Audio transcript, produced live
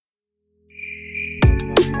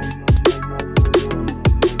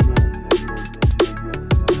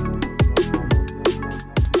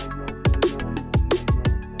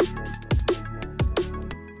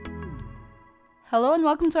and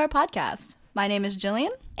welcome to our podcast. My name is Jillian.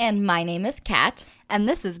 And my name is Kat. And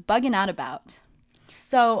this is Buggin Out About.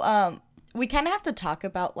 So, we kind of have to talk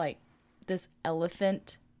about, this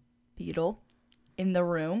elephant beetle in the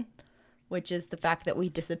room, which is the fact that we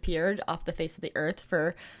disappeared off the face of the earth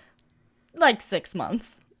for, 6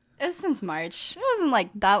 months. It was since March. It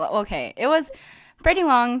wasn't that okay. It was pretty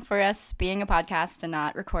long for us being a podcast and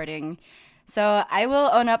not recording. So I will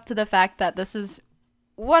own up to the fact that this is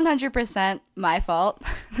 100% my fault.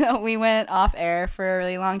 We went off air for a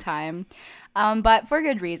really long time, but for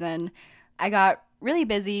good reason. I got really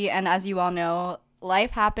busy, and as you all know,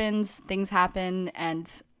 life happens, things happen,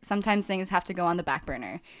 and sometimes things have to go on the back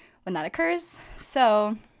burner when that occurs.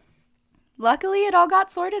 So luckily it all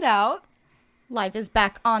got sorted out. Life is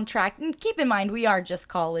back on track. And keep in mind, we are just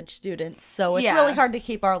college students, so it's really hard to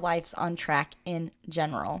keep our lives on track in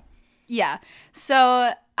general. Yeah,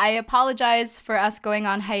 so I apologize for us going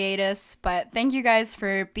on hiatus, but thank you guys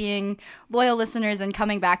for being loyal listeners and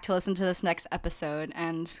coming back to listen to this next episode,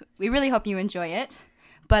 and we really hope you enjoy it.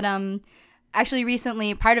 But actually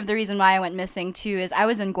recently, part of the reason why I went missing too is I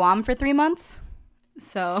was in Guam for 3 months,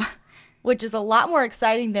 so... Which is a lot more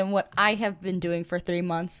exciting than what I have been doing for 3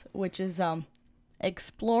 months, which is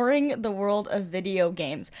exploring the world of video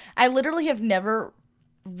games. I literally have never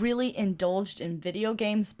really indulged in video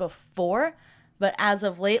games before, but as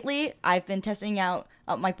of lately, I've been testing out,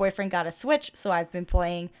 my boyfriend got a Switch, so I've been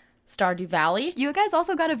playing Stardew Valley. You guys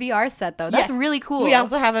also got a VR set, though. That's really cool. We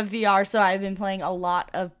also have a VR, so I've been playing a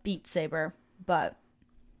lot of Beat Saber, but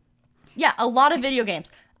yeah, a lot of video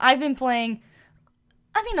games. I've been playing,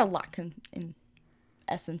 a lot in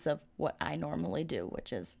essence of what I normally do,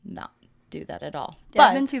 which is not do that at all. Yeah,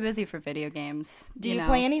 I've been too busy for video games. Do you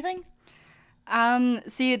play anything?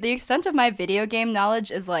 See, the extent of my video game knowledge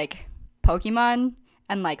is Pokemon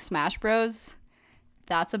and Smash Bros.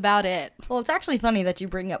 That's about it. Well, it's actually funny that you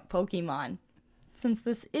bring up Pokemon, since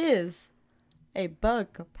this is a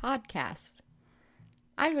bug podcast.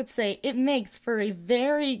 I would say it makes for a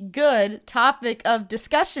very good topic of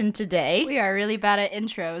discussion today. We are really bad at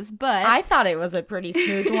intros, but... I thought it was a pretty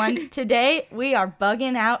smooth one. Today, we are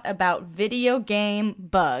bugging out about video game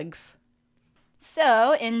bugs.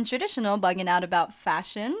 So, in traditional Buggin' Out About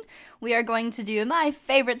fashion, we are going to do my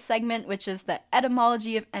favorite segment, which is the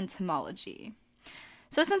etymology of entomology.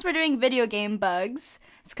 So since we're doing video game bugs,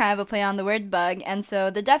 it's kind of a play on the word bug, and so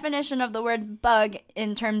the definition of the word bug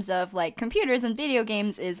in terms of computers and video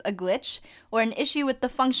games is a glitch, or an issue with the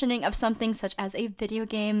functioning of something such as a video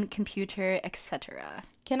game, computer, etc.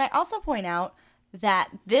 Can I also point out that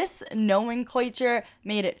this nomenclature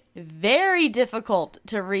made it very difficult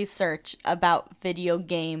to research about video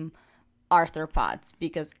game arthropods,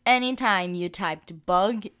 because anytime you typed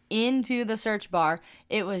bug into the search bar,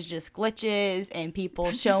 it was just glitches and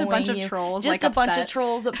people showing just a bunch of trolls, bunch of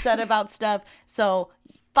trolls upset about stuff. So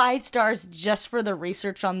 5 stars just for the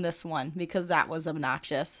research on this one, because that was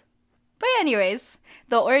obnoxious. But anyways,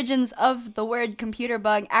 the origins of the word computer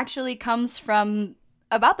bug actually comes from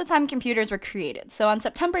about the time computers were created. So on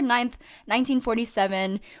September 9th,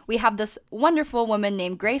 1947, we have this wonderful woman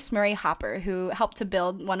named Grace Murray Hopper who helped to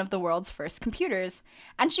build one of the world's first computers.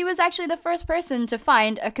 And she was actually the first person to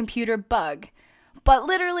find a computer bug. But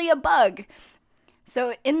literally a bug.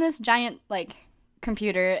 So in this giant,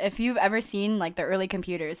 computer, if you've ever seen, the early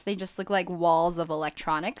computers, they just look like walls of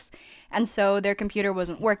electronics. And so their computer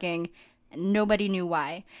wasn't working. Nobody knew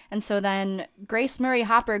why. And so then Grace Murray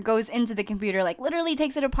Hopper goes into the computer, literally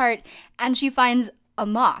takes it apart, and she finds a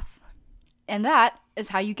moth. And that is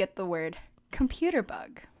how you get the word computer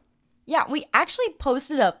bug. Yeah, we actually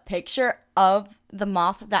posted a picture of the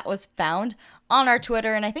moth that was found on our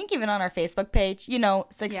Twitter, and I think even on our Facebook page,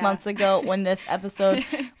 6 months ago when this episode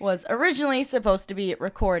was originally supposed to be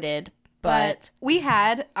recorded. But we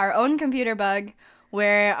had our own computer bug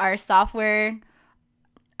where our software...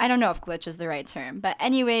 I don't know if glitch is the right term, but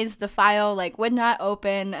anyways, the file would not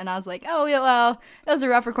open, and I was like, oh, yeah, well, that was a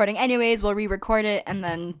rough recording. Anyways, we'll re-record it, and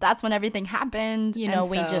then that's when everything happened. We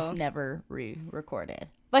just never re-recorded.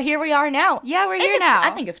 But here we are now. Yeah, we're here now. I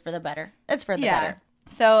think it's for the better. It's for the better.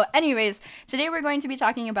 So anyways, today we're going to be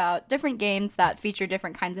talking about different games that feature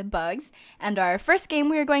different kinds of bugs, and our first game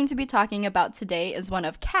we are going to be talking about today is one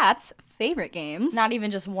of Kat's favorite games. Not even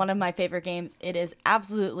just one of my favorite games. It is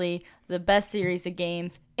absolutely the best series of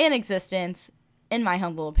games in existence, in my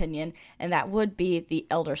humble opinion, and that would be the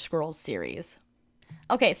Elder Scrolls series.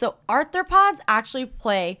 Okay, so arthropods actually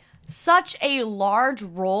play such a large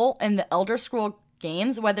role in the Elder Scrolls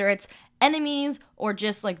games, whether it's enemies or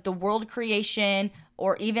just the world creation,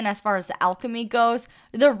 or even as far as the alchemy goes.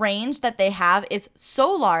 The range that they have is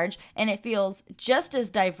so large, and it feels just as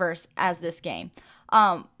diverse as this game.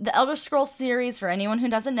 The Elder Scrolls series, for anyone who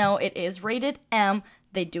doesn't know, it is rated M.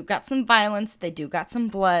 They do got some violence. They do got some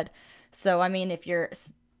blood. So, I mean, if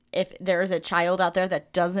there is a child out there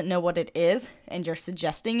that doesn't know what it is and you're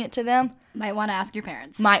suggesting it to them, might want to ask your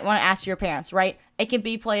parents. Might want to ask your parents, right? It can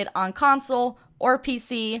be played on console or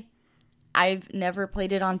PC. I've never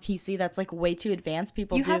played it on PC. That's like way too advanced.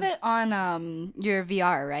 People You have it on your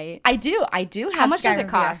VR, right? I do have How much does it Skyrim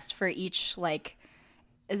cost for each, like,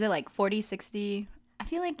 is it like 40, 60? I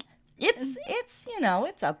feel like It's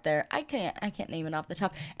it's up there. I can't name it off the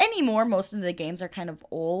top. Anymore, most of the games are kind of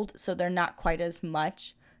old, so they're not quite as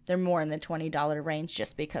much. They're more in the $20 range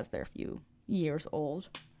just because they're a few years old.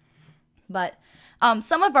 But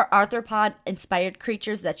some of our arthropod inspired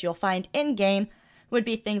creatures that you'll find in game would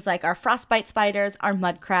be things like our frostbite spiders, our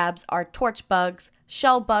mud crabs, our torch bugs,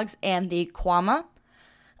 shell bugs, and the quama.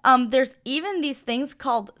 There's even these things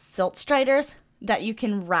called silt striders that you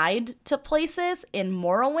can ride to places in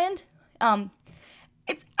Morrowind.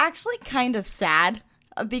 It's actually kind of sad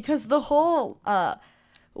because the whole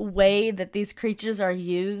way that these creatures are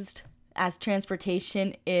used as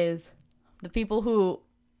transportation is the people who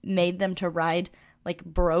made them to ride like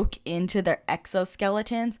broke into their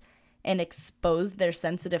exoskeletons and exposed their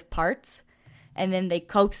sensitive parts, and then they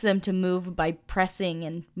coax them to move by pressing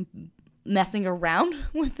and messing around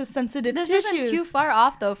with the sensitive tissues. This isn't too far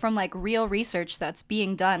off, though, from, like, real research that's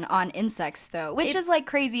being done on insects, though, which is, like,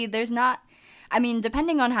 crazy. There's not, I mean,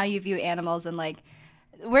 depending on how you view animals, and, like,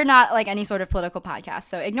 we're not, like, any sort of political podcast,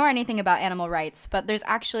 so ignore anything about animal rights, but there's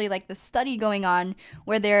actually, like, this study going on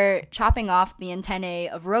where they're chopping off the antennae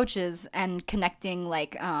of roaches and connecting,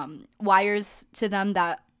 like, wires to them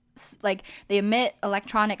that, like, they emit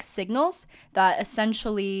electronic signals that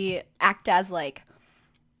essentially act as, like,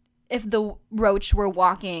 if the roach were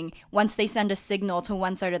walking, once they send a signal to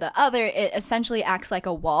one side or the other, it essentially acts like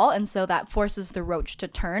a wall, and so that forces the roach to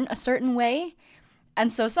turn a certain way.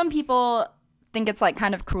 And so some people think it's, like,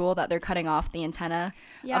 kind of cruel that they're cutting off the antenna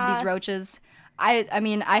of these roaches. I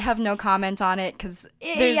mean, I have no comment on it because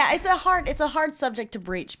it's a hard subject to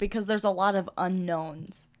breach because there's a lot of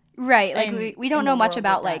unknowns. Right, like we don't know much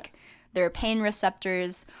about, like, their pain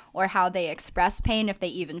receptors or how they express pain, if they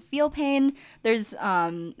even feel pain. There's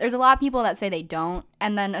a lot of people that say they don't,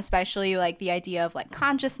 and then especially, like, the idea of, like,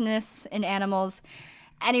 consciousness in animals.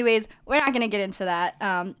 Anyways, we're not gonna get into that.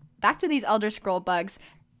 Back to these Elder Scroll bugs.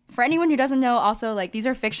 For anyone who doesn't know, also, like, these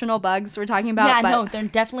are fictional bugs we're talking about. Yeah, no, they're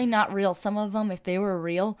definitely not real. Some of them, if they were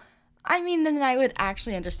real, I mean, then I would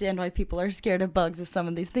actually understand why people are scared of bugs if some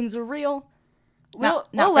of these things are real. We'll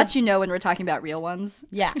let you know when we're talking about real ones.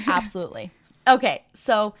 Yeah, absolutely. Okay,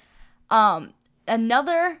 so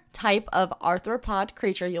another type of arthropod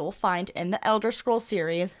creature you'll find in the Elder Scrolls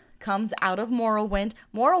series comes out of Morrowind.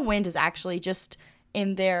 Morrowind is actually just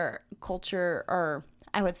in their culture, or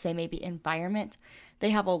I would say maybe environment. They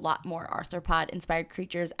have a lot more arthropod-inspired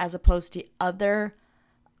creatures as opposed to other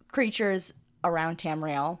creatures around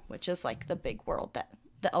Tamriel, which is like the big world that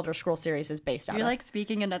the Elder Scrolls series is based on. You're like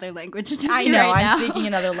speaking another language to I me know, right now. I'm speaking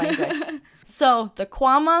another language. So the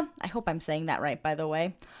quama, I hope I'm saying that right, by the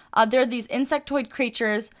way. They're these insectoid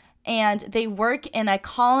creatures, and they work in a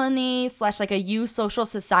colony / like a eusocial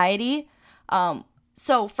society.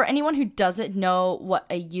 So for anyone who doesn't know what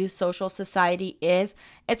a eusocial society is,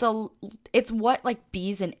 it's what like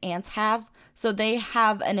bees and ants have. So they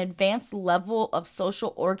have an advanced level of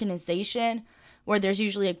social organization where there's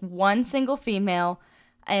usually like one single female,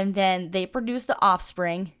 and then they produce the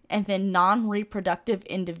offspring, and then non-reproductive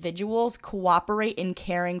individuals cooperate in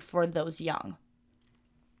caring for those young.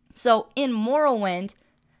 So in Morrowind,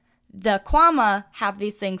 the quama have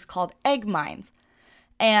these things called egg mines,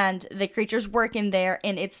 and the creatures work in there,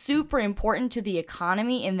 and it's super important to the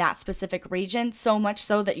economy in that specific region, so much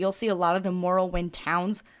so that you'll see a lot of the Morrowind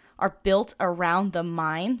towns are built around the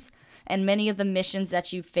mines, and many of the missions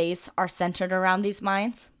that you face are centered around these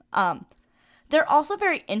mines. They're also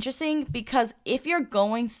very interesting because if you're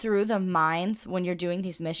going through the mines when you're doing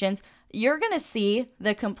these missions, you're going to see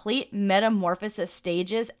the complete metamorphosis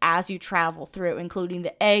stages as you travel through, including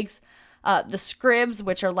the eggs, the scribs,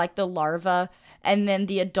 which are like the larvae, and then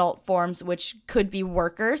the adult forms, which could be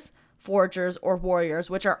workers, foragers, or warriors,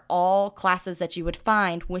 which are all classes that you would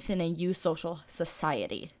find within a eusocial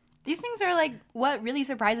society. These things are, like, what really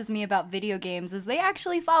surprises me about video games is they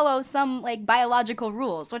actually follow some, like, biological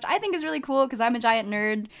rules, which I think is really cool because I'm a giant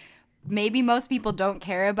nerd. Maybe most people don't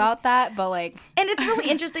care about that, but, like... And it's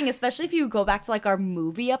really interesting, especially if you go back to, like, our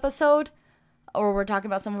movie episode, or we're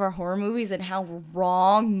talking about some of our horror movies and how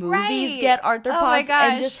wrong movies get arthropods,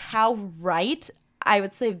 and just how right, I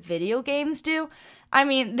would say, video games do. I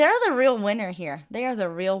mean, they're the real winner here. They are the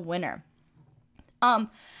real winner.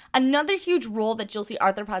 Another huge role that you'll see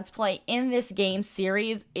arthropods play in this game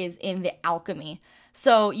series is in the alchemy.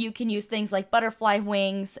 So you can use things like butterfly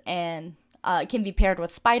wings, and it can be paired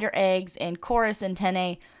with spider eggs and chorus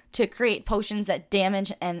antennae to create potions that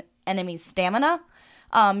damage an enemy's stamina.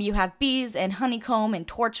 You have bees and honeycomb and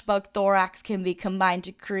torchbug thorax can be combined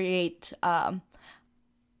to create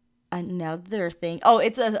another thing. Oh,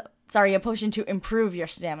 it's a potion to improve your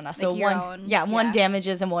stamina. So one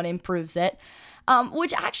damages and one improves it.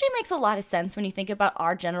 Which actually makes a lot of sense when you think about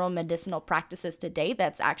our general medicinal practices today.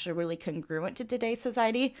 That's actually really congruent to today's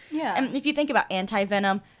society. Yeah. And if you think about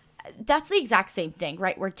anti-venom, that's the exact same thing,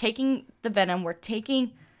 right? We're taking the venom, we're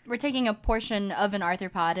taking a portion of an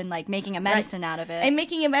arthropod and like making a medicine out of it. And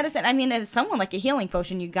making a medicine. I mean, it's somewhat like a healing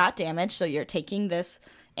potion. You got damaged, so you're taking this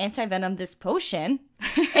anti-venom, this potion,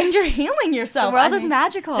 and you're healing yourself. The world is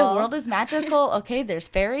magical. The world is magical. Okay, there's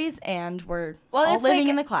fairies, and we're all living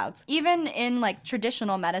in the clouds. Even in like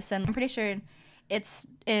traditional medicine, I'm pretty sure it's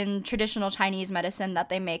in traditional Chinese medicine that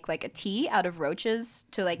they make like a tea out of roaches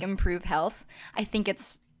to like improve health. I think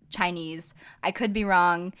it's Chinese. I could be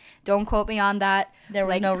wrong. Don't quote me on that. There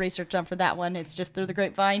was no research done for that one. It's just through the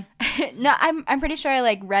grapevine. No, I'm pretty sure I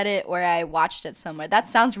like read it or I watched it somewhere. That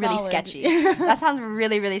sounds really sketchy. That sounds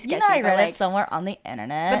really, really sketchy. You know, I read it somewhere on the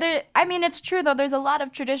internet. But it's true though. There's a lot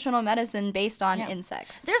of traditional medicine based on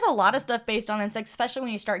insects. There's a lot of stuff based on insects, especially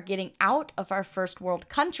when you start getting out of our first world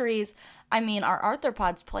countries. I mean, our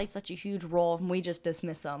arthropods play such a huge role, and we just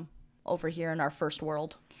dismiss them over here in our first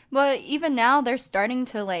world. Well, even now they're starting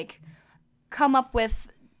to like there's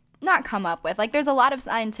a lot of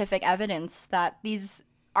scientific evidence that these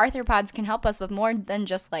arthropods can help us with more than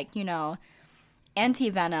just like,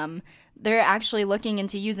 anti-venom. They're actually looking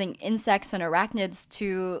into using insects and arachnids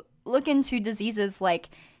to look into diseases like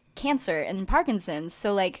cancer and Parkinson's.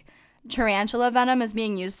 So like tarantula venom is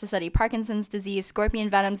being used to study Parkinson's disease. Scorpion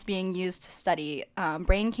venom is being used to study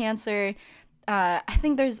brain cancer. I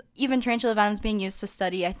think there's even tarantula venoms being used to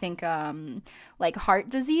study, like heart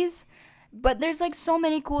disease. But there's like so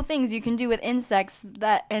many cool things you can do with insects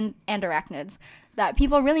that and arachnids that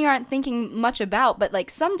people really aren't thinking much about. But like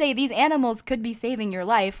someday these animals could be saving your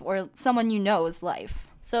life or someone you know's life.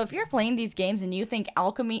 So if you're playing these games and you think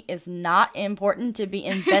alchemy is not important to be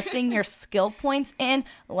investing your skill points in,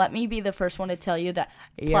 let me be the first one to tell you that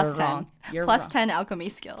you're wrong. You're plus wrong. 10 alchemy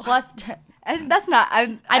skill. Plus 10. That's not.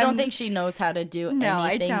 I don't think she knows how to do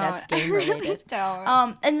anything that's game related. I really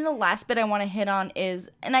don't. And then the last bit I want to hit on is,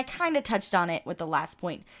 and I kind of touched on it with the last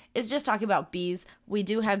point, is just talking about bees. We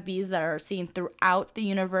do have bees that are seen throughout the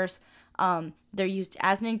universe. They're used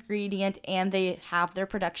as an ingredient, and they have their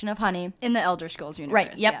production of honey. In the Elder Scrolls universe.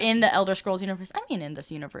 Right, yep, yeah. In the Elder Scrolls universe. I mean, in this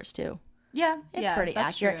universe, too. Yeah, it's pretty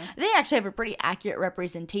accurate. True. They actually have a pretty accurate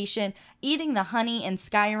representation. Eating the honey in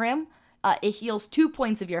Skyrim, it heals 2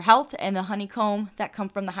 points of your health, and the honeycomb that come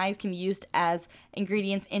from the hives can be used as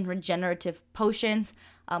ingredients in regenerative potions.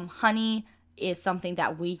 Honey is something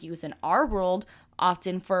that we use in our world,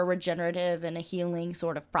 often for a regenerative and a healing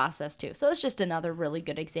sort of process too. So it's just another really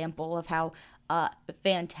good example of how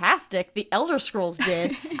fantastic the Elder Scrolls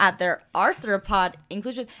did at their arthropod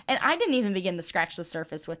inclusion. And I didn't even begin to scratch the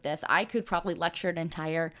surface with this. I could probably lecture an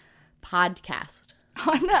entire podcast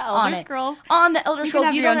on the Elder Scrolls. On the Elder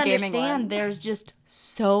Scrolls, you don't understand. There's just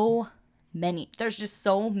so many. There's just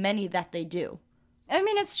so many that they do. I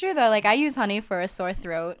mean, it's true though. Like I use honey for a sore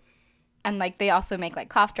throat, and like they also make like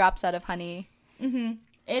cough drops out of honey. Mm-hmm.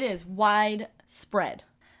 It is widespread.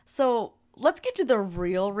 So let's get to the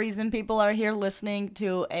real reason people are here listening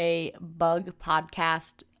to a bug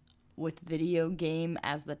podcast with video game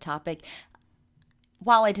as the topic.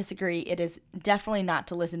 While I disagree, it is definitely not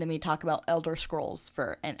to listen to me talk about Elder Scrolls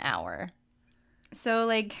for an hour. So,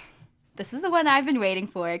 like, this is the one I've been waiting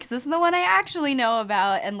for, because this is the one I actually know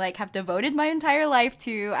about and, like, have devoted my entire life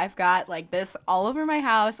to. I've got, like, this all over my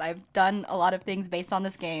house. I've done a lot of things based on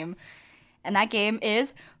this game. And that game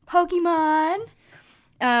is Pokemon.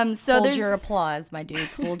 Hold your applause, my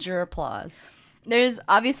dudes. Hold your applause. There's,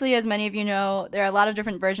 obviously, as many of you know, there are a lot of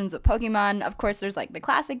different versions of Pokemon. Of course, there's, like, the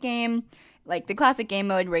classic game. Like the classic game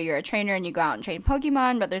mode where you're a trainer and you go out and train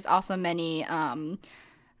Pokemon, but there's also many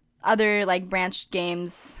other like branched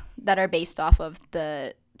games that are based off of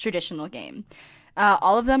the traditional game.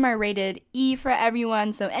 All of them are rated E for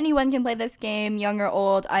everyone, so anyone can play this game, young or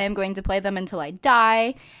old. I am going to play them until I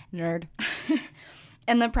die. Nerd.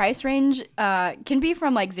 And the price range can be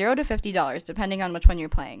from like $0 to $50, depending on which one you're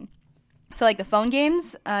playing. So like the phone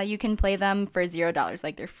games, you can play them for $0.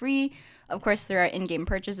 Like they're free. Of course, there are in-game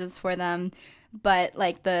purchases for them, but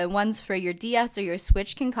like the ones for your DS or your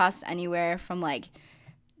Switch can cost anywhere from like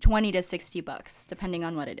 $20 to $60, depending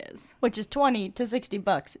on what it is. Which is $20 to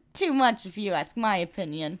 $60. Too much if you ask my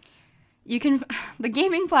opinion. The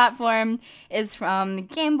gaming platform is from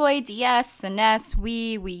Game Boy, DS, NES,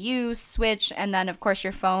 Wii, Wii U, Switch, and then of course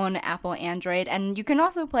your phone, Apple, Android. And you can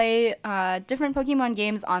also play different Pokemon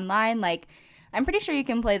games online. Like, I'm pretty sure you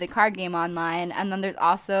can play the card game online. And then there's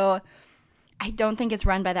also, I don't think it's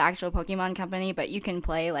run by the actual Pokemon company, but you can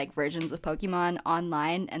play like versions of Pokemon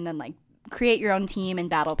online and then like create your own team and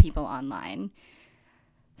battle people online.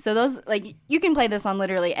 So those, like, you can play this on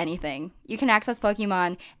literally anything. You can access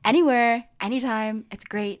Pokemon anywhere, anytime. It's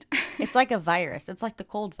great. It's like a virus. It's like the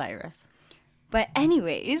cold virus. But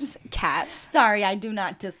anyways, Kat. Sorry, I do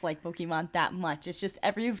not dislike Pokemon that much. It's just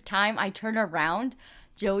every time I turn around,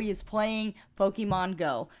 Joey is playing Pokemon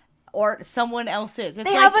Go. Or someone else is.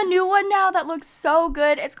 They have a new one now that looks so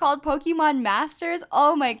good. It's called Pokemon Masters.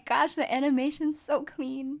 Oh my gosh, the animation's so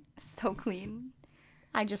clean. So clean.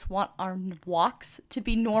 I just want our walks to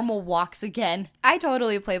be normal walks again. I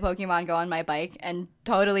totally play Pokemon Go on my bike and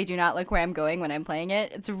totally do not look where I'm going when I'm playing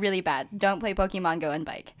it. It's really bad. Don't play Pokemon Go and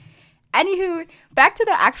bike. Anywho, back to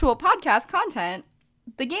the actual podcast content.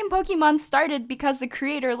 The game Pokemon started because the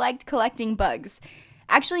creator liked collecting bugs.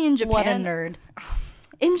 Actually, in Japan... What a nerd.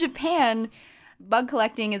 In Japan, bug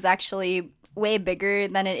collecting is actually way bigger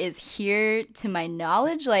than it is here, to my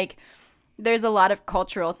knowledge. Like, there's a lot of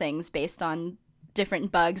cultural things based on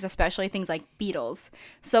different bugs, especially things like beetles.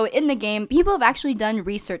 So in the game, people have actually done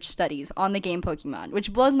research studies on the game Pokemon,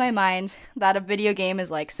 which blows my mind that a video game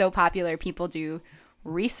is like so popular, people do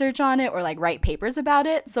research on it or like write papers about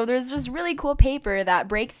it. So there's this really cool paper that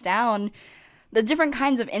breaks down the different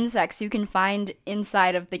kinds of insects you can find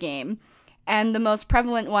inside of the game. And the most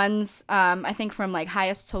prevalent ones, I think from like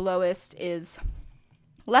highest to lowest, is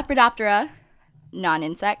Lepidoptera,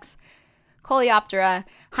 non-insects, Coleoptera,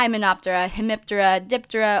 Hymenoptera, Hemiptera,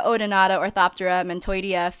 Diptera, Odonata, Orthoptera,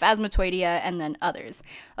 Mentoidea, Phasmatoidea, and then others.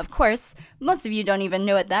 Of course, most of you don't even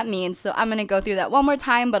know what that means, so I'm going to go through that one more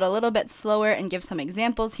time, but a little bit slower and give some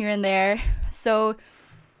examples here and there. So,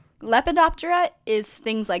 Lepidoptera is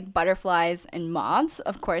things like butterflies and moths.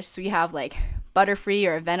 Of course, we have like Butterfree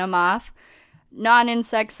or Venomoth.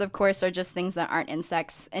 Non-insects, of course, are just things that aren't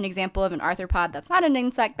insects. An example of an arthropod that's not an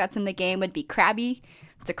insect that's in the game would be Krabby.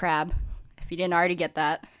 It's a crab, if you didn't already get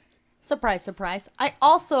that. Surprise, surprise. I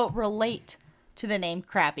also relate to the name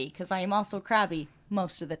Krabby, because I am also crabby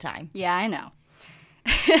most of the time. Yeah, I know.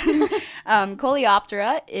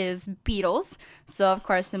 Coleoptera is beetles. So, of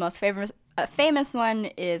course, the most famous one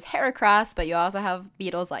is Heracross, but you also have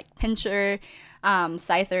beetles like Pinscher.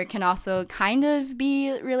 Scyther can also kind of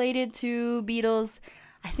be related to beetles.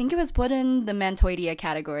 I think it was put in the Mantoidea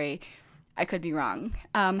category. I could be wrong.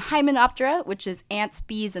 Hymenoptera, which is ants,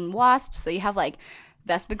 bees, and wasps. So you have like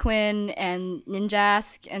Vespiquen and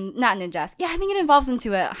Ninjask, and not Ninjask. Yeah, I think it evolves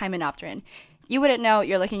into a Hymenopteran. You wouldn't know.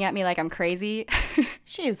 You're looking at me like I'm crazy.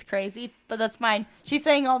 She is crazy, but that's fine. She's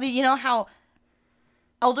saying all the, you know how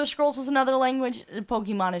Elder Scrolls was another language?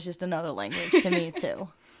 Pokemon is just another language to me, too.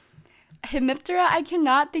 Hemiptera, I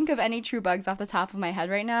cannot think of any true bugs off the top of my head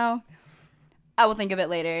right now. I will think of it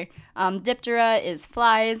later. Diptera is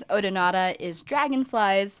flies. Odonata is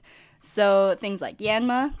dragonflies. So things like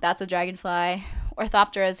Yanma, that's a dragonfly.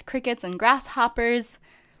 Orthoptera is crickets and grasshoppers.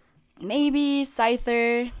 Maybe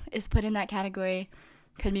Scyther is put in that category.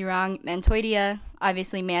 Could be wrong. Mantoidea,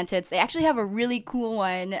 obviously mantids. They actually have a really cool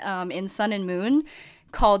one in Sun and Moon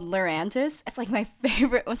called Lurantis. It's like my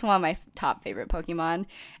favorite, it's one of my top favorite Pokemon.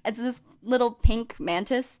 It's this little pink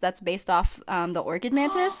mantis that's based off the orchid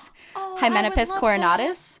mantis, Hymenopus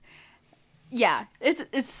coronatus. Yeah,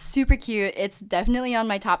 it's super cute. It's definitely on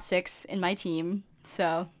my top 6 in my team.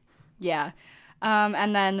 So, yeah.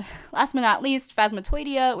 And then, last but not least,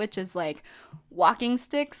 Phasmatoidea, which is like walking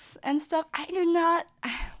sticks and stuff.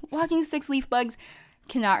 Walking sticks, leaf bugs,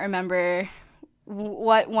 cannot remember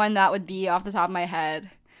what one that would be off the top of my head.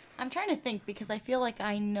 I'm trying to think because I feel like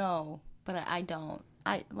I know, but I don't.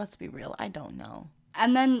 Let's be real, I don't know.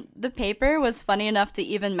 And then the paper was funny enough to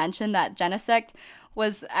even mention that Genesect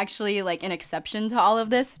was actually like an exception to all of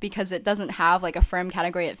this because it doesn't have like a firm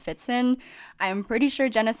category it fits in. I'm pretty sure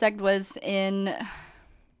Genesect was in, I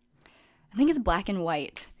think it's Black and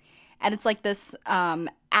White. And it's like this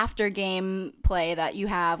after game play that you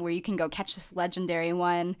have where you can go catch this legendary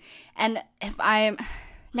one. And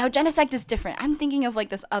now Genesect is different. I'm thinking of like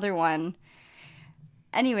this other one.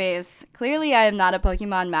 Anyways, clearly I am not a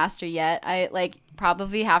Pokemon master yet.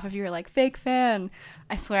 Probably half of you are like, fake fan.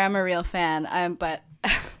 I swear I'm a real fan. But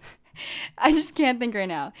I just can't think right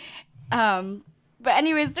now. But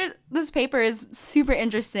anyways, this paper is super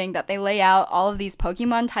interesting that they lay out all of these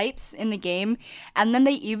Pokemon types in the game, and then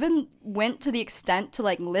they even went to the extent to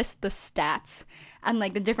like list the stats and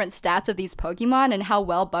like the different stats of these Pokemon and how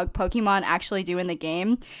well bug Pokemon actually do in the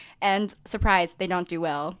game. And surprise, they don't do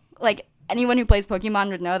well. Like anyone who plays Pokemon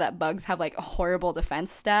would know that bugs have like a horrible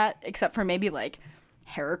defense stat, except for maybe like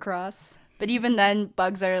Heracross. But even then,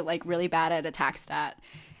 bugs are like really bad at attack stat.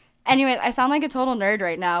 Anyway, I sound like a total nerd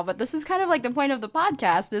right now, but this is kind of like the point of the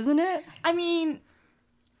podcast, isn't it? I mean,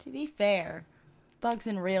 to be fair, bugs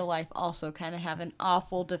in real life also kind of have an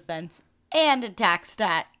awful defense and attack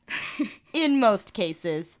stat. In most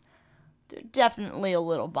cases, they're definitely a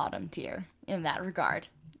little bottom tier in that regard.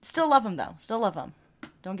 Still love them, though. Still love them.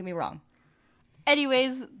 Don't get me wrong.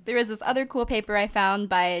 Anyways, there is this other cool paper I found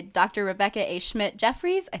by Dr. Rebecca A.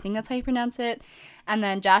 Schmidt-Jeffries, I think that's how you pronounce it, and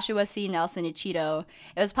then Joshua C. Nelson Ichido.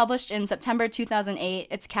 It was published in September 2008.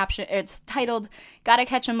 It's titled Gotta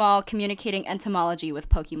Catch 'Em All, Communicating Entomology with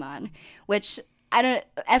Pokemon, which,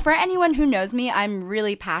 for anyone who knows me, I'm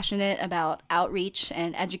really passionate about outreach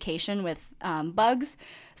and education with bugs,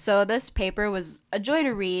 so this paper was a joy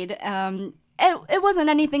to read. It wasn't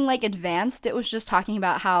anything like advanced, it was just talking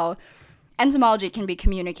about how entomology can be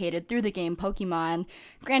communicated through the game Pokemon.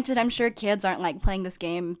 Granted, I'm sure kids aren't like playing this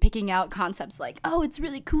game picking out concepts like, oh, it's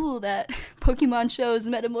really cool that Pokemon shows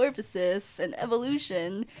metamorphosis and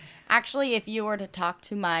evolution. Actually, if you were to talk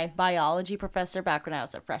to my biology professor back when I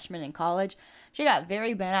was a freshman in college, she got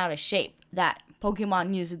very bent out of shape that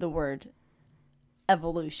Pokemon uses the word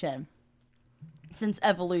evolution, since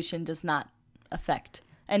evolution does not affect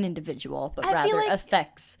an individual, but rather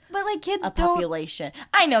affects kids a population.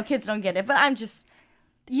 I know kids don't get it, but I'm just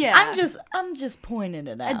pointing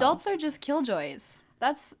it out. Adults are just killjoys.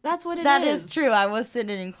 That's what it is. That is true. I was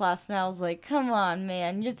sitting in class and I was like, come on,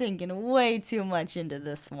 man, you're thinking way too much into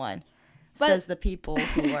this one. Says the people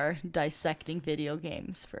who are dissecting video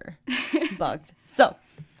games for bugs.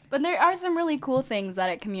 But there are some really cool things that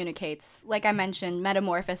it communicates. Like I mentioned,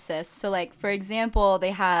 metamorphosis. So like, for example,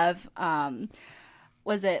 they have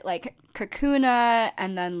was it like Kakuna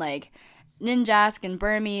and then like Ninjask and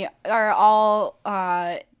Burmy are all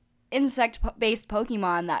insect-based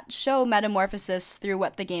Pokemon that show metamorphosis through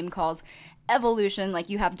what the game calls evolution. Like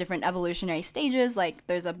you have different evolutionary stages, like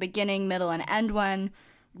there's a beginning, middle, and end one,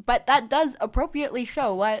 but that does appropriately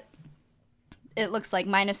show what it looks like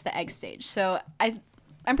minus the egg stage. So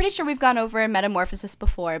I'm pretty sure we've gone over metamorphosis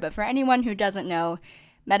before, but for anyone who doesn't know,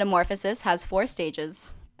 metamorphosis has 4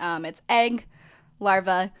 stages. It's egg,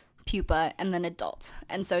 larva, pupa, and then adult.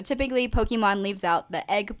 And so typically Pokemon leaves out the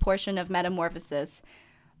egg portion of metamorphosis,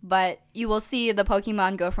 but you will see the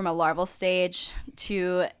Pokemon go from a larval stage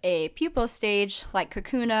to a pupal stage like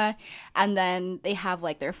Kakuna, and then they have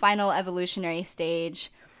like their final evolutionary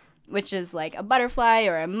stage, which is like a butterfly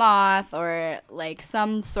or a moth or like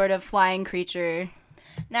some sort of flying creature.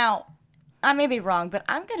 Now, I may be wrong, but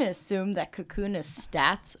I'm going to assume that Kakuna's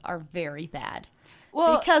stats are very bad.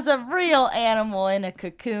 Well, because a real animal in a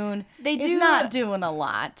cocoon is not doing a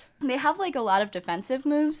lot. They have like a lot of defensive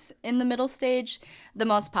moves in the middle stage. The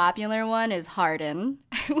most popular one is Harden,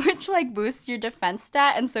 which like boosts your defense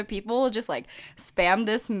stat, and so people will just like spam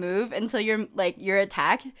this move until your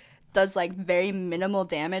attack does like very minimal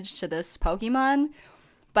damage to this Pokemon.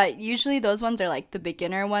 But usually those ones are like the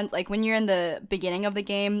beginner ones. Like when you're in the beginning of the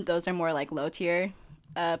game, those are more like low tier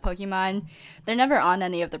Pokemon. They're never on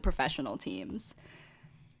any of the professional teams.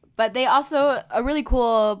 But they also, a really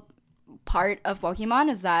cool part of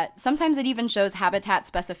Pokemon is that sometimes it even shows habitat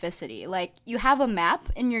specificity. Like you have a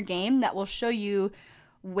map in your game that will show you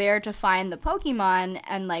where to find the Pokemon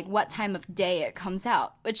and like what time of day it comes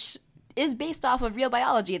out, which is based off of real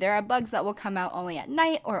biology. There are bugs that will come out only at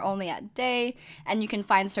night or only at day, and you can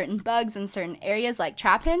find certain bugs in certain areas. Like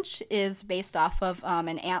Trapinch is based off of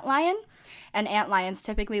an antlion, and antlions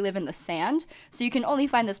typically live in the sand, so you can only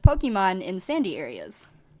find this Pokemon in sandy areas,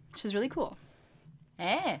 which is really cool.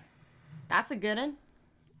 Hey, that's a good one.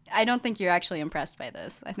 I don't think you're actually impressed by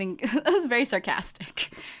this. I think that was very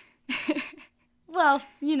sarcastic. Well,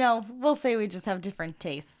 you know, we'll say we just have different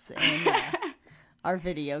tastes in our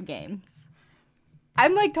video games.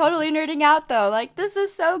 I'm like totally nerding out though. Like this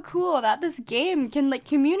is so cool that this game can like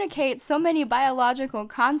communicate so many biological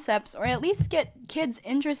concepts, or at least get kids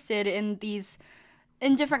interested in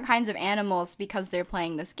different kinds of animals because they're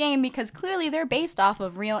playing this game, because clearly they're based off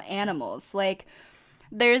of real animals. Like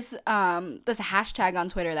there's this hashtag on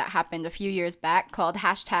Twitter that happened a few years back called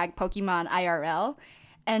 #PokemonIRL,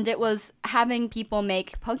 and it was having people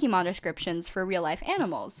make Pokemon descriptions for real life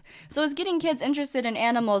animals. So it was getting kids interested in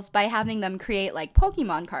animals by having them create like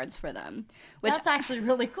Pokemon cards for them. Which That's actually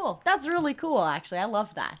really cool. That's really cool, actually. I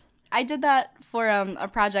love that. I did that for a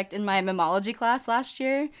project in my mammalogy class last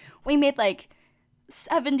year. We made like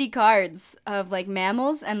 70 cards of like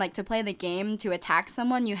mammals, and like to play the game, to attack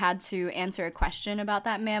someone, you had to answer a question about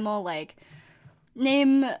that mammal, like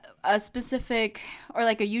name a specific or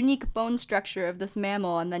like a unique bone structure of this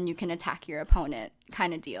mammal, and then you can attack your opponent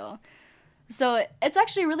kind of deal. So it's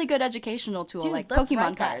actually a really good educational tool. Dude, like let's Pokemon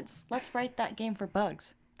write that. cards. Let's write that game for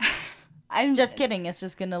bugs. I'm Just kidding. It's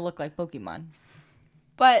just gonna look like Pokemon.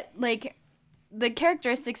 But like the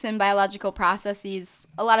characteristics and biological processes,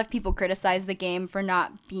 a lot of people criticize the game for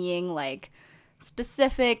not being like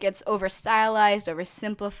specific. It's over stylized,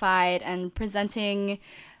 oversimplified, and presenting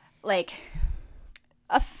like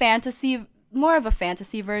a fantasy, more of a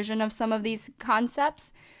fantasy version of some of these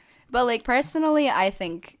concepts. But like personally, I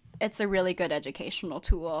think it's a really good educational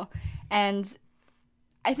tool. And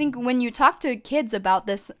I think when you talk to kids about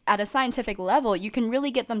this at a scientific level, you can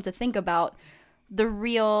really get them to think about the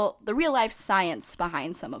real life science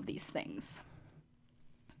behind some of these things.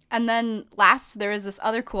 And then last, there is this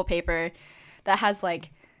other cool paper that has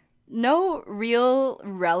like no real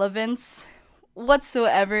relevance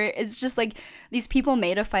whatsoever. It's just like these people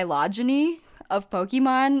made a phylogeny of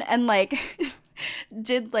Pokemon and like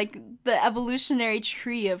did like the evolutionary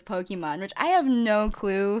tree of Pokemon, which I have no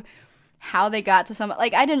clue how they got to some,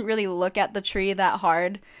 like I didn't really look at the tree that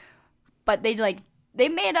hard, but they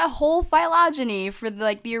made a whole phylogeny for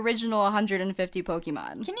like the original 150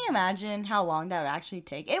 Pokemon. Can you imagine how long that would actually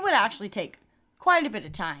take? It would actually take quite a bit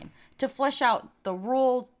of time to flesh out the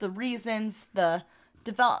rules, the reasons, the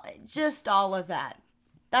just all of that.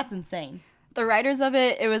 That's insane. The writers of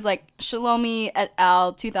it was like Shalomi et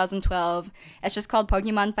al. 2012. It's just called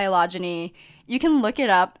Pokemon Phylogeny. You can look it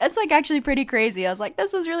up. It's like actually pretty crazy. I was like,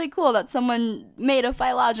 this is really cool that someone made a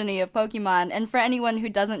phylogeny of Pokemon. And for anyone who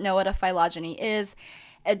doesn't know what a phylogeny is,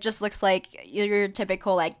 it just looks like your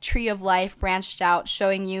typical like tree of life branched out,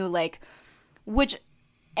 showing you like which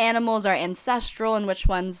animals are ancestral and which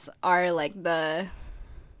ones are like the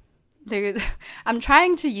I'm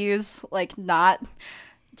trying to use like not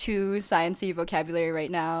too sciencey vocabulary right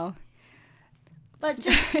now. But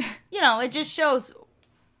just, it just shows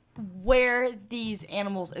where these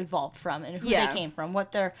animals evolved from and who they came from,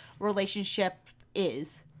 what their relationship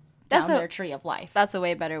is down their tree of life. That's a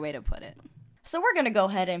way better way to put it. So we're going to go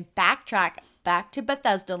ahead and backtrack back to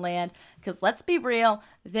Bethesda Land, because let's be real,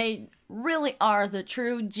 they really are the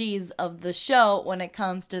true G's of the show when it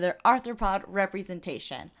comes to their arthropod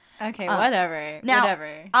representation. Okay, whatever. Now,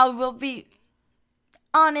 whatever. I will be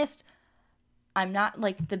honest, I'm not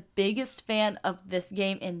like the biggest fan of this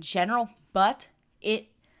game in general, but it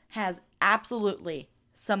has absolutely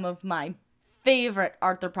some of my favorite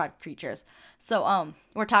arthropod creatures. So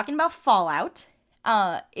we're talking about Fallout.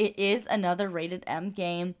 It is another rated M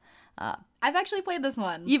game. I've actually played this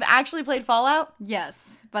one. You've actually played Fallout?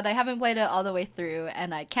 Yes, but I haven't played it all the way through,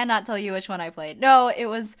 and I cannot tell you which one I played. No, it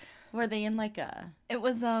was... Were they in like a... It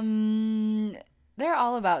was, they're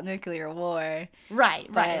all about nuclear war.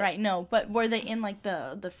 Right. No, but were they in like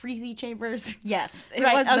the freezy chambers? Yes, it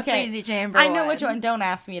was the freezy chamber I know which one. Don't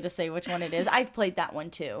ask me to say which one it is. I've played that one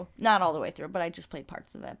too. Not all the way through, but I just played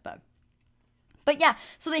parts of it. But yeah,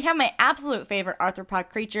 so they have my absolute favorite arthropod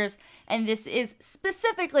creatures, and this is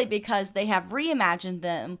specifically because they have reimagined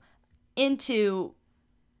them into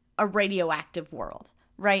a radioactive world,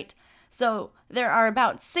 right? So there are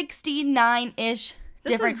about 69-ish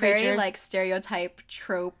different creatures. This is very, like, stereotype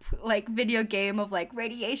trope, like, video game of, like,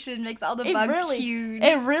 radiation makes all the bugs huge.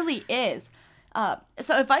 It really is.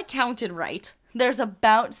 So if I counted right, there's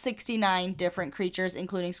about 69 different creatures,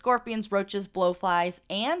 including scorpions, roaches, blowflies,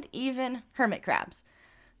 and even hermit crabs,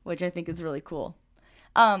 which I think is really cool.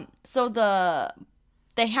 So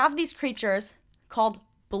they have these creatures called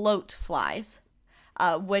bloat flies,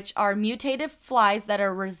 which are mutated flies that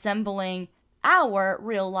are resembling our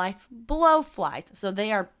real-life blowflies. So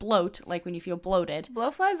they are bloat, like when you feel bloated.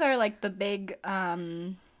 Blowflies are like the big,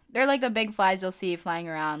 they're like the big flies you'll see flying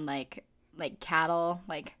around, like cattle,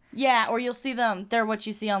 like... Yeah, or you'll see them, they're what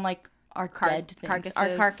you see on, like, our dead things. Carcasses.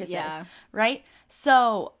 Our carcasses, yeah. right?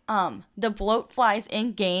 So, the bloat flies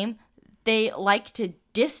in-game, they like to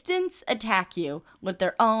distance attack you with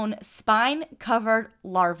their own spine-covered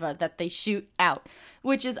larvae that they shoot out,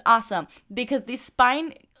 which is awesome, because these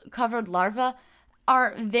spine-covered larvae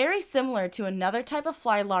are very similar to another type of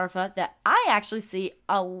fly larva that I actually see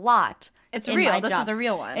a lot. It's real. This is a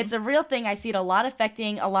real one. It's a real thing. I see it a lot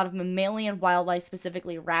affecting a lot of mammalian wildlife,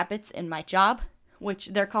 specifically rabbits, in my job, which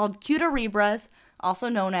they're called Cutarebras, also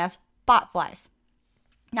known as botflies.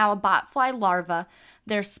 Now, a botfly larva,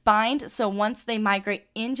 they're spined, so once they migrate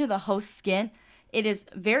into the host skin, it is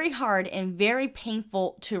very hard and very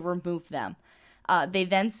painful to remove them. They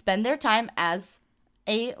then spend their time as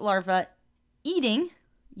a larva eating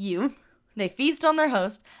you. They feast on their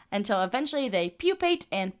host until eventually they pupate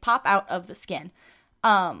and pop out of the skin.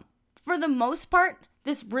 For the most part,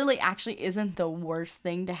 this really actually isn't the worst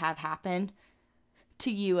thing to have happen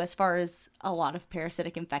to you as far as a lot of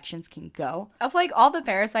parasitic infections can go. Of like all the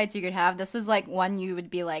parasites you could have, this is like one you would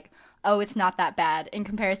be like, oh, it's not that bad in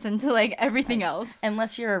comparison to like everything else.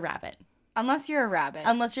 Unless you're a rabbit. Unless you're a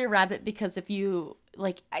rabbit, because if you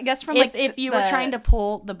like, I guess from like if you were trying to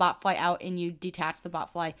pull the botfly out and you detach the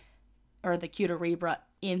botfly or the Cutarebra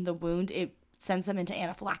in the wound, it sends them into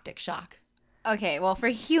anaphylactic shock. Okay, well, for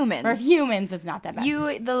humans, it's not that bad.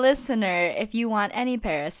 You, the listener, if you want any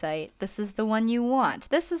parasite, this is the one you want.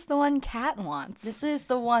 This is the one Kat wants. This is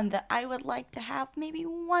the one that I would like to have maybe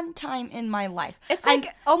one time in my life. It's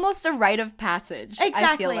like almost a rite of passage. Exactly.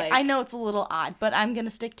 I feel like. I know it's a little odd, but I'm going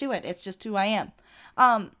to stick to it. It's just who I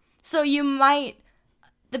am. So you might...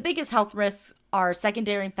 The biggest health risks are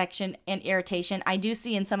secondary infection and irritation. I do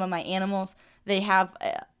see in some of my animals, they have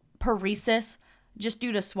paresis, just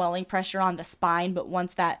due to swelling pressure on the spine, but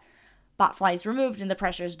once that botfly is removed and the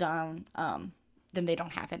pressure's down, then they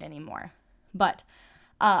don't have it anymore. But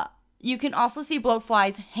you can also see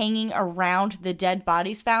blowflies hanging around the dead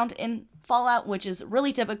bodies found in Fallout, which is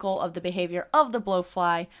really typical of the behavior of the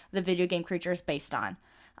blowfly the video game creature is based on.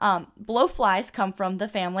 Blowflies come from the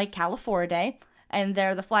family Calliphoridae, and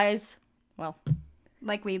they're the flies, well...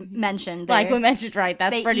 Like we mentioned. Right.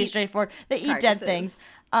 That's pretty straightforward. They eat dead things.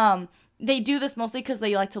 They do this mostly because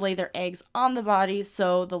they like to lay their eggs on the body,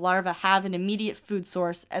 so the larvae have an immediate food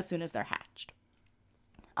source as soon as they're hatched.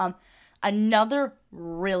 Another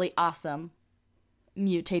really awesome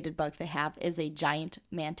mutated bug they have is a giant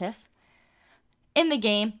mantis. In the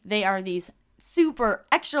game, they are these super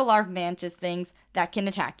extra large mantis things that can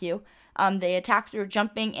attack you. They attack through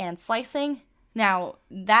jumping and slicing. Now,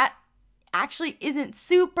 that actually isn't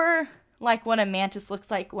super like what a mantis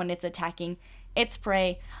looks like when it's attacking its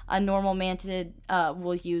prey. A normal mantid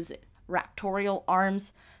will use raptorial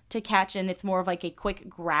arms to catch, and it's more of like a quick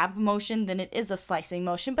grab motion than it is a slicing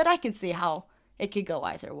motion, but I can see how it could go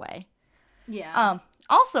either way. Yeah.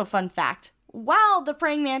 Also, fun fact, while the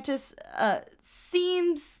praying mantis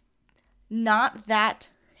seems not that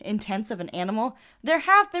intense of an animal, there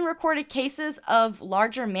have been recorded cases of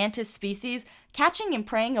larger mantis species catching and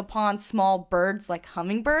preying upon small birds like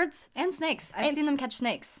hummingbirds. And snakes. I've seen them catch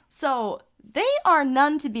snakes. So they are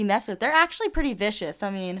none to be messed with. They're actually pretty vicious.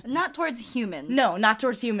 I mean... Not towards humans. No, not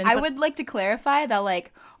towards humans. I would like to clarify that,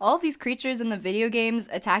 like, all of these creatures in the video games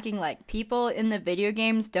attacking, like, people in the video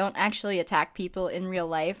games don't actually attack people in real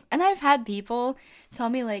life. And I've had people tell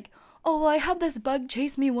me, like, oh, well, I had this bug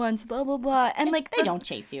chase me once, blah, blah, blah. And, like... They don't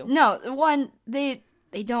chase you. No, one, they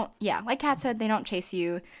don't... Yeah, like Kat said, they don't chase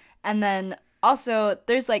you. And then... Also,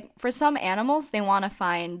 there's, like, for some animals, they want to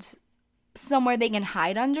find somewhere they can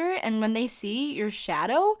hide under, and when they see your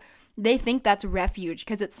shadow, they think that's refuge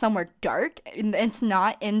because it's somewhere dark, and it's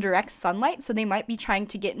not in direct sunlight, so they might be trying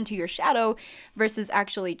to get into your shadow versus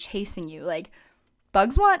actually chasing you. Like,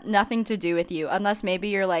 bugs want nothing to do with you, unless maybe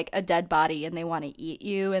you're, like, a dead body and they want to eat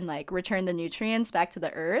you and, like, return the nutrients back to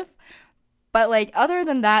the earth. But, like, other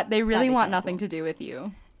than that, they really want nothing to do with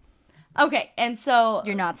you. Okay, and so...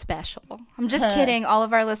 You're not special. I'm just kidding. All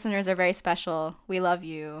of our listeners are very special. We love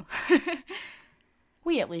you.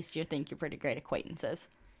 We at least think you're pretty great acquaintances.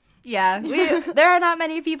 Yeah, there are not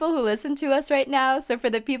many people who listen to us right now, so for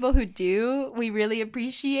the people who do, we really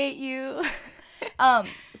appreciate you.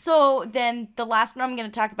 So then the last one I'm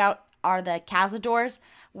going to talk about are the cazadors,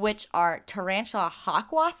 which are tarantula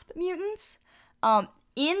hawk wasp mutants.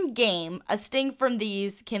 In game, a sting from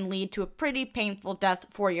these can lead to a pretty painful death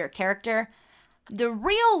for your character. The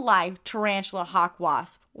real life tarantula hawk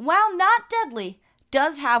wasp, while not deadly,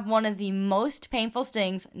 does have one of the most painful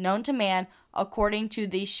stings known to man according to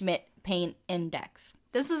the Schmidt Pain Index.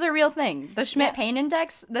 This is a real thing. The Schmidt Pain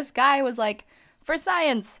Index, this guy was like, for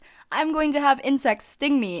science, I'm going to have insects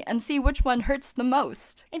sting me and see which one hurts the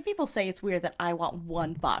most. And people say it's weird that I want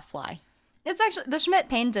one botfly. It's actually, the Schmidt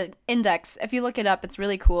Pain Index, if you look it up, it's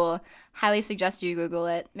really cool. Highly suggest you Google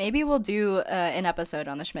it. Maybe we'll do an episode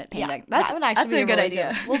on the Schmidt Pain Index. That would actually be a good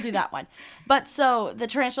idea. We'll do that one. But so, the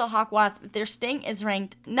tarantula hawk wasp, their sting is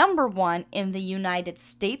ranked number 1 in the United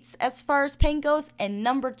States as far as pain goes, and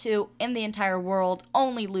number 2 in the entire world,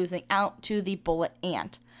 only losing out to the bullet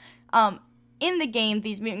ant. In the game,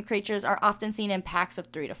 these mutant creatures are often seen in packs of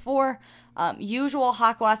 3 to 4. Usual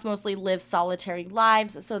hawk wasps mostly live solitary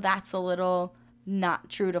lives, so that's a little not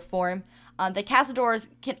true to form. The cazadors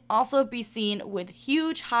can also be seen with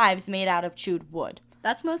huge hives made out of chewed wood.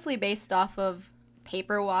 That's mostly based off of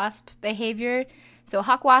paper wasp behavior. So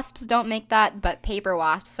hawk wasps don't make that, but paper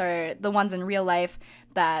wasps are the ones in real life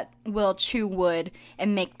that will chew wood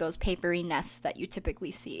and make those papery nests that you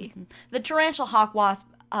typically see. The tarantula hawk wasp,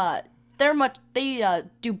 they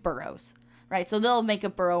do burrows, right? So they'll make a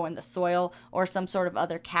burrow in the soil or some sort of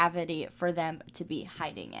other cavity for them to be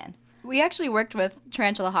hiding in. We actually worked with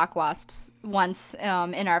tarantula hawk wasps once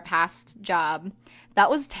in our past job. That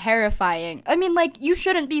was terrifying. I mean, like, you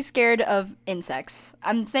shouldn't be scared of insects.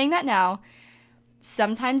 I'm saying that now.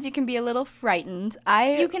 Sometimes you can be a little frightened.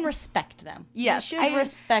 You can respect them. Yes. You should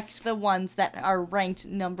respect the ones that are ranked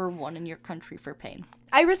number 1 in your country for pain.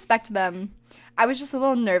 I respect them. I was just a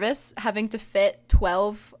little nervous having to fit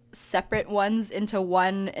 12 separate ones into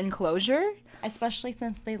one enclosure. Especially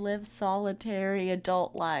since they live solitary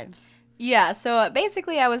adult lives. Yeah, so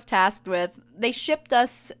basically I was tasked with, they shipped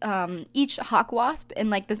us each hawk wasp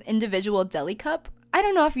in like this individual deli cup. I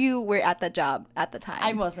don't know if you were at that job at the time.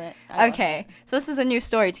 I wasn't. Okay, so this is a new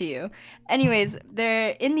story to you. Anyways,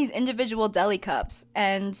 they're in these individual deli cups,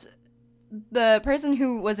 and the person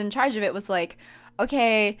who was in charge of it was like,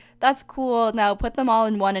 okay, that's cool, now put them all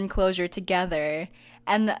in one enclosure together.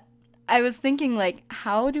 And I was thinking, like,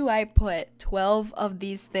 how do I put 12 of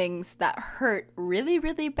these things that hurt really,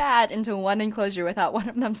 really bad into one enclosure without one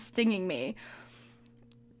of them stinging me?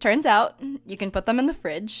 Turns out you can put them in the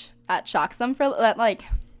fridge. That shocks them for, like,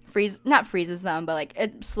 not freezes them, but, like,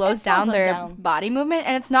 it slows down their body movement,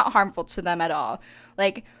 and it's not harmful to them at all.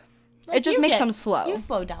 Like it just makes them slow. You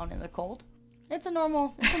slow down in the cold. It's a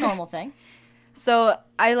normal thing. So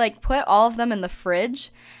I, like, put all of them in the fridge,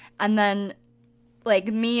 and then, like,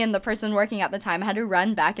 me and the person working at the time had to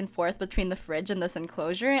run back and forth between the fridge and this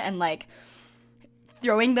enclosure and, like,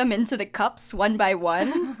 throwing them into the cups one by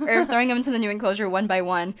one, or throwing them into the new enclosure one by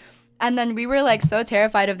one. And then we were, like, so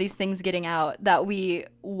terrified of these things getting out that we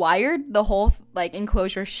wired the whole, like,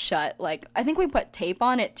 enclosure shut. Like, I think we put tape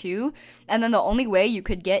on it, too. And then the only way you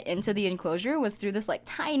could get into the enclosure was through this, like,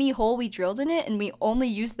 tiny hole we drilled in it. And we only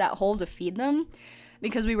used that hole to feed them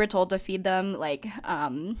because we were told to feed them, like,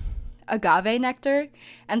 agave nectar.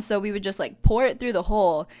 And so we would just, like, pour it through the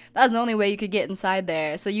hole. That was the only way you could get inside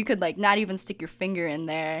there. So you could, like, not even stick your finger in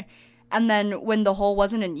there. And then when the hole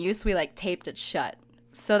wasn't in use, we, like, taped it shut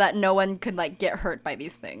so that no one could, like, get hurt by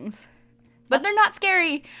these things. But they're not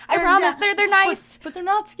scary. I promise. Yeah. They're nice. But they're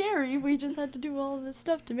not scary. We just had to do all of this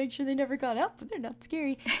stuff to make sure they never got out, but they're not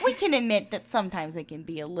scary. We can admit that sometimes they can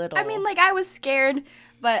be a little... I mean, like, I was scared.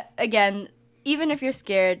 But, again, even if you're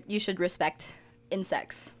scared, you should respect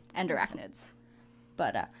insects and arachnids.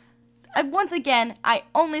 But, once again, I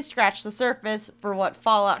only scratched the surface for what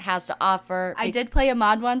Fallout has to offer. I did play a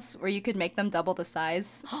mod once where you could make them double the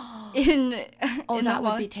size. That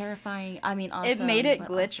would be terrifying. I mean, awesome. It made it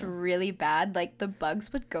glitch really bad. Like, the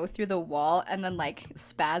bugs would go through the wall and then, like,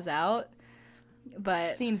 spaz out.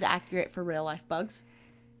 But seems accurate for real life bugs.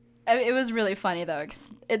 It was really funny, though.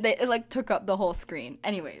 It like, took up the whole screen.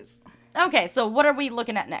 Anyways. Okay, so what are we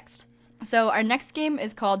looking at next? So our next game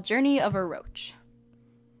is called Journey of a Roach.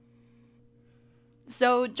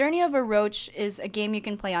 So Journey of a Roach is a game you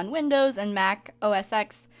can play on Windows and Mac OS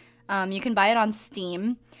X. You can buy it on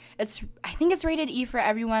Steam. I think it's rated E for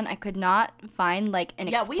everyone. I could not find, like, an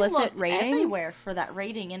explicit rating. Yeah, we looked everywhere for that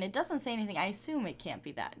rating, and it doesn't say anything. I assume it can't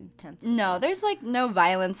be that intense. No, there's, like, no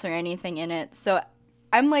violence or anything in it. So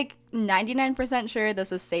I'm, like, 99% sure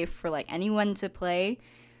this is safe for, like, anyone to play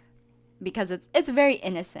because it's very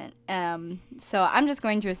innocent. So I'm just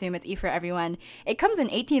going to assume it's E for everyone. It comes in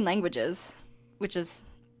 18 languages, which is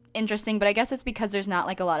interesting, but I guess it's because there's not,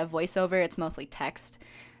 like, a lot of voiceover. It's mostly text.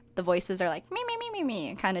 The voices are like, me, me, me, me,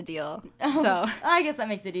 me, kind of deal. So I guess that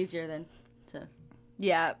makes it easier then to...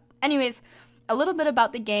 Yeah. Anyways, a little bit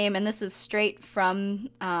about the game, and this is straight from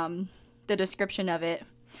the description of it.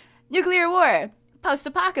 Nuclear war,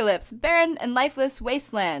 post-apocalypse, barren and lifeless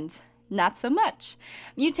wasteland. Not so much.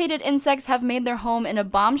 Mutated insects have made their home in a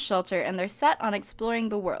bomb shelter, and they're set on exploring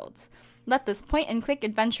the world. Let this point-and-click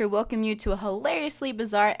adventure welcome you to a hilariously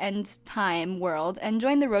bizarre end-time world and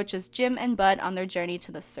join the roaches Jim and Bud on their journey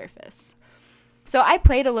to the surface. So I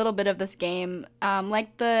played a little bit of this game.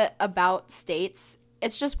 Like the About states,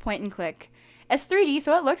 it's just point-and-click. It's 3D,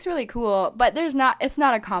 so it looks really cool, but it's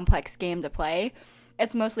not a complex game to play.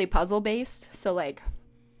 It's mostly puzzle-based, so, like,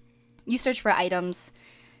 you search for items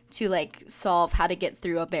to, like, solve how to get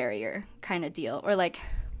through a barrier kind of deal. Or, like,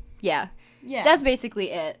 yeah. That's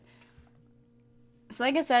basically it. So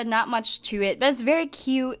like I said, not much to it, but it's very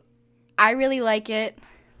cute. I really like it.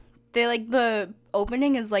 They like the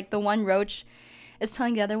opening is like the one roach is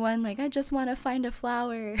telling the other one like, I just want to find a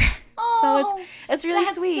flower. So it's really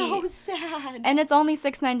sweet. So sad. And it's only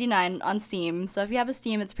 $6.99 on Steam. So if you have a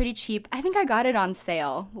Steam, it's pretty cheap. I think I got it on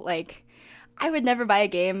sale. Like, I would never buy a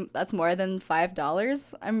game that's more than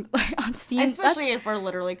 $5. I'm like on Steam. Especially if we're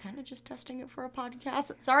literally kind of just testing it for a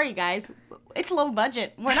podcast. Sorry, guys. It's low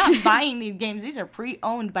budget. We're not buying these games. These are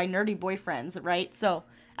pre-owned by nerdy boyfriends, right? So,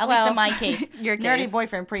 at least in my case, your case. Nerdy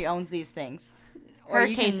boyfriend pre-owns these things. Her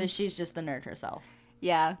case is she's just the nerd herself.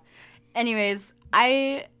 Yeah. Anyways,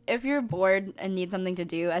 if you're bored and need something to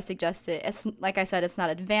do, I suggest it. It's like I said, it's not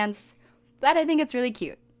advanced, but I think it's really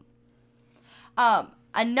cute.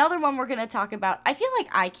 Another one we're going to talk about, I feel like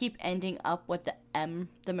I keep ending up with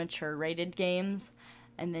the mature rated games,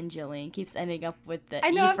 and then Jillian keeps ending up with the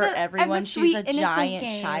E for everyone. She's a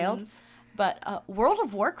giant child. But World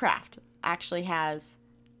of Warcraft actually has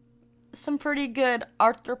some pretty good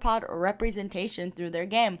arthropod representation through their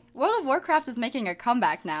game. World of Warcraft is making a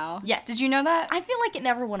comeback now. Yes. Did you know that? I feel like it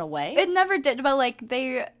never went away. It never did, but like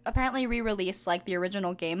they apparently re-released like the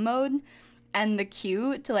original game mode, and the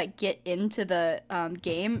queue to like get into the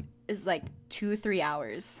game is like 2-3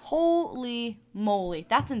 hours. Holy moly,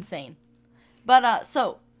 that's insane. But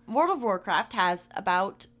so World of Warcraft has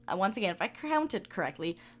about once again, if I counted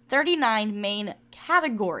correctly, 39 main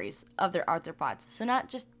categories of their arthropods. So not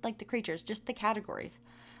just like the creatures, just the categories.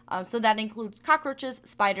 So that includes cockroaches,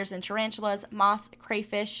 spiders and tarantulas, moths,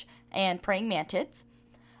 crayfish, and praying mantids.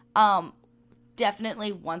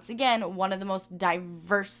 Definitely, once again, one of the most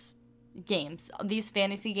diverse games. These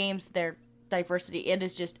fantasy games, their diversity, it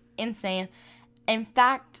is just insane. In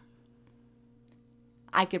fact,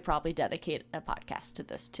 I could probably dedicate a podcast to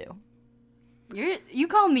this too. You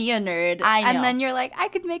call me a nerd. I know. And then you're like, I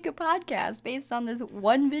could make a podcast based on this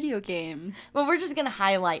one video game. But we're just going to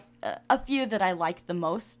highlight a few that I like the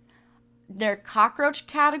most. Their cockroach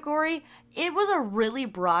category, it was a really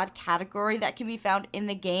broad category that can be found in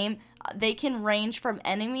the game. They can range from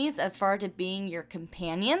enemies as far to being your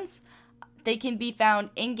companions. They can be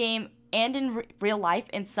found in-game and in real life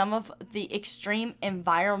in some of the extreme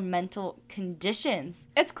environmental conditions.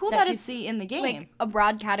 It's cool that that you it's see in the game. Like a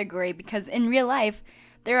broad category, because in real life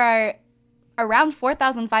there are around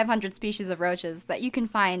 4,500 species of roaches that you can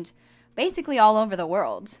find basically all over the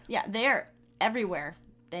world. Yeah, they're everywhere.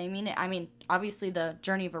 I mean, obviously the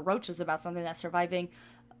journey of a roach is about something that's surviving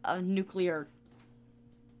a nuclear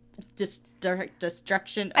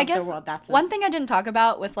destruction of the world. That's one thing I didn't talk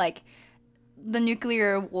about with like the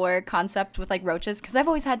nuclear war concept with like roaches, because I've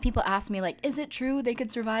always had people ask me like, is it true they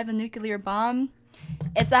could survive a nuclear bomb?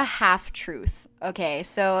 It's a half truth. Okay,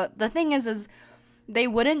 so the thing is they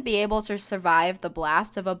wouldn't be able to survive the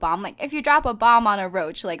blast of a bomb. Like if you drop a bomb on a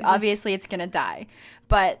roach, like obviously it's gonna die.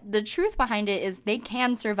 But the truth behind it is they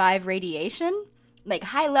can survive radiation, like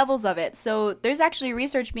high levels of it. So there's actually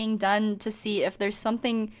research being done to see if there's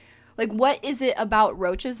something, like what is it about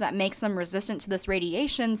roaches that makes them resistant to this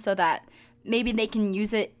radiation, so that maybe they can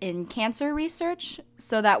use it in cancer research,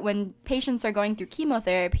 so that when patients are going through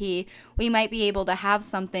chemotherapy, we might be able to have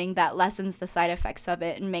something that lessens the side effects of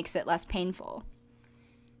it and makes it less painful.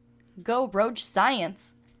 Go roach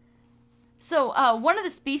science. So one of the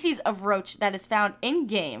species of roach that is found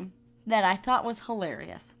in-game that I thought was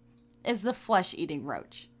hilarious is the flesh-eating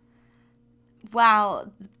roach.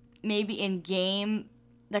 While maybe in-game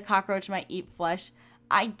the cockroach might eat flesh,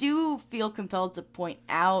 I do feel compelled to point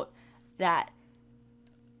out that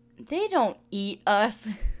they don't eat us.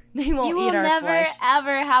 They won't eat our flesh. You will never,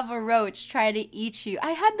 ever have a roach try to eat you.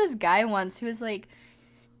 I had this guy once who was like,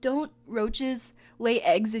 don't roaches lay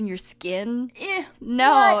eggs in your skin?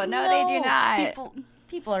 No, they do not.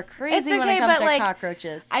 People are crazy when it comes to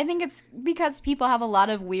cockroaches. I think it's because people have a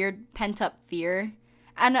lot of weird pent-up fear.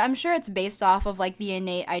 And I'm sure it's based off of like the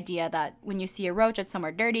innate idea that when you see a roach, it's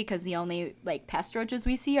somewhere dirty, because the only like pest roaches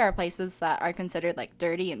we see are places that are considered like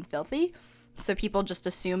dirty and filthy. So people just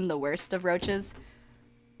assume the worst of roaches,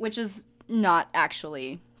 which is not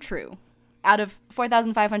actually true. Out of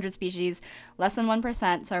 4,500 species, less than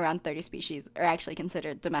 1%, so around 30 species, are actually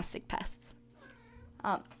considered domestic pests.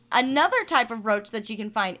 Another type of roach that you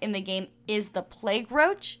can find in the game is the plague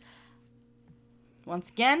roach. Once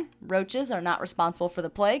again, roaches are not responsible for the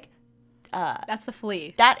plague. That's the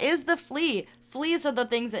flea. That is the flea. Fleas are the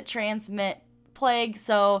things that transmit plague,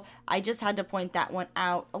 so I just had to point that one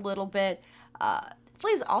out a little bit.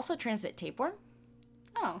 Fleas also transmit tapeworm.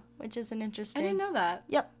 Oh. Which is an interesting... I didn't know that.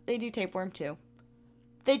 Yep, they do tapeworm too.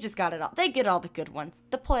 They just got it all. They get all the good ones.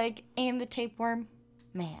 The plague and the tapeworm.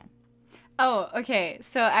 Man. Oh, okay.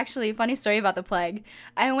 So actually, funny story about the plague.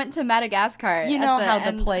 I went to Madagascar. You know how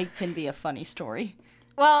the plague can be a funny story.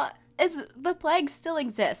 Well, the plague still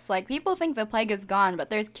exists. Like, people think the plague is gone, but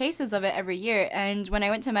there's cases of it every year. And when I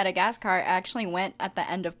went to Madagascar, I actually went at the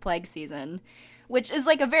end of plague season, which is,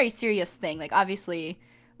 like, a very serious thing. Like, obviously,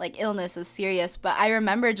 like, illness is serious, but I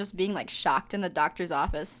remember just being, like, shocked in the doctor's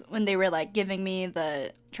office when they were, like, giving me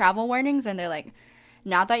the travel warnings, and they're like,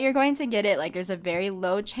 not that you're going to get it, like, there's a very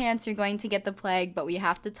low chance you're going to get the plague, but we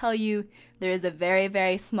have to tell you there is a very,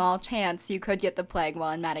 very small chance you could get the plague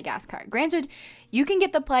while in Madagascar. Granted, you can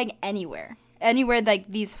get the plague anywhere. Anywhere, like,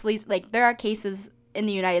 these fleas, like, there are cases in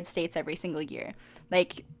the United States every single year.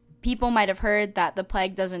 Like, people might have heard that the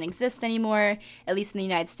plague doesn't exist anymore, at least in the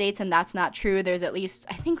United States, and that's not true. There's at least,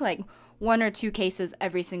 I think, like, 1 or 2 cases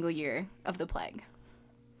every single year of the plague.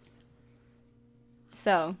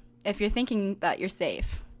 So, if you're thinking that you're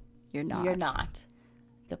safe, you're not. You're not.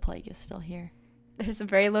 The plague is still here. There's a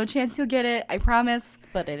very low chance you'll get it, I promise.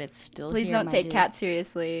 But it's still Please here. don't take cats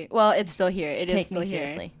seriously. Well, it's still here. It is still here.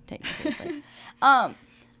 Take me seriously.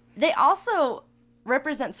 They also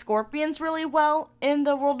represent scorpions really well in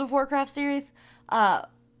the World of Warcraft series.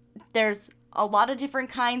 There's a lot of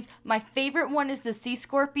different kinds. My favorite one is the sea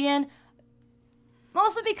scorpion.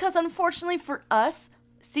 Mostly because, unfortunately for us,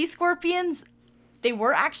 sea scorpions, they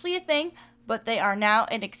were actually a thing, but they are now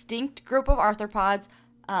an extinct group of arthropods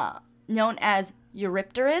known as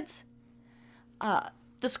eurypterids.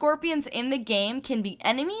 The scorpions in the game can be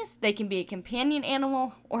enemies, they can be a companion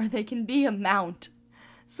animal, or they can be a mount.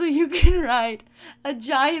 So you can ride a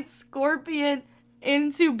giant scorpion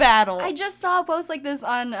into battle. I just saw a post like this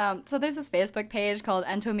on, so there's this Facebook page called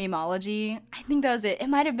Entomemology. I think that was it. It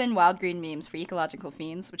might have been Wild Green Memes for Ecological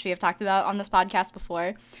Fiends, which we have talked about on this podcast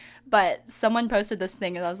before. But someone posted this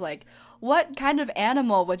thing and I was like, what kind of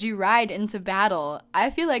animal would you ride into battle?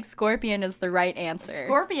 I feel like scorpion is the right answer.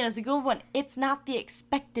 Scorpion is a good one. It's not the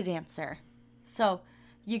expected answer. So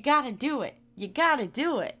you gotta do it. You gotta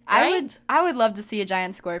do it. Right? I would love to see a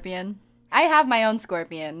giant scorpion. I have my own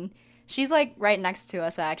scorpion. She's, like, right next to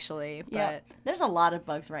us, actually. But yeah, there's a lot of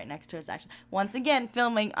bugs right next to us, actually. Once again,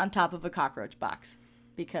 filming on top of a cockroach box.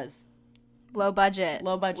 Because... Low budget.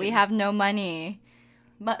 We have no money.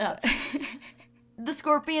 But the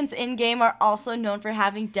scorpions in-game are also known for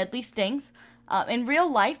having deadly stings. In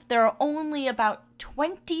real life, there are only about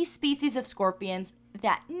 20 species of scorpions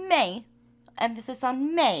that may, emphasis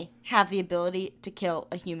on may, have the ability to kill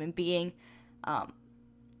a human being.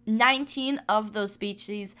 19 of those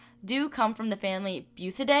species do come from the family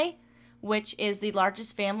Buthidae, which is the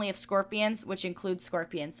largest family of scorpions, which includes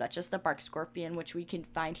scorpions such as the bark scorpion, which we can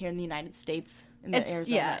find here in the United States, in the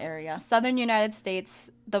Arizona area. Southern United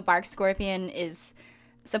States, the bark scorpion is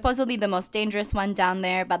supposedly the most dangerous one down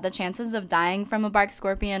there, but the chances of dying from a bark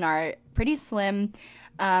scorpion are pretty slim.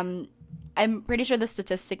 I'm pretty sure the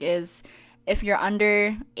statistic is if you're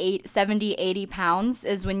under 70, 80 pounds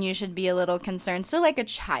is when you should be a little concerned. So like a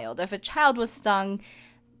child. If a child was stung,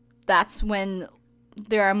 that's when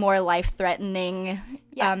there are more life-threatening...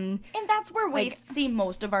 Yeah, and that's where we see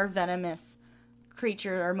most of our venomous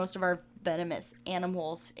creature or most of our venomous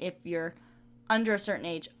animals if you're under a certain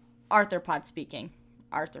age, arthropod speaking.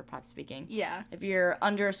 Yeah. If you're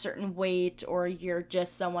under a certain weight or you're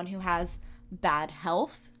just someone who has bad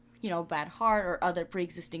health, bad heart or other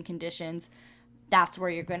pre-existing conditions, that's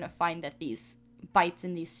where you're going to find that these bites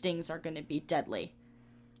and these stings are going to be deadly.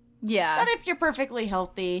 Yeah. But if you're perfectly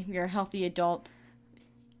healthy, you're a healthy adult,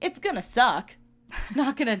 it's going to suck.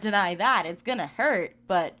 Not going to deny that. It's going to hurt,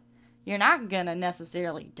 but you're not going to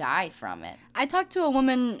necessarily die from it. I talked to a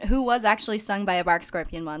woman who was actually stung by a bark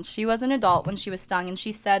scorpion once. She was an adult when she was stung, and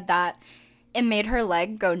she said that it made her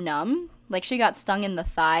leg go numb. Like, she got stung in the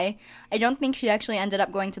thigh. I don't think she actually ended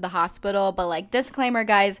up going to the hospital, but, like, disclaimer,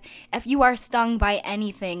 guys, if you are stung by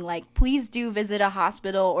anything, like, please do visit a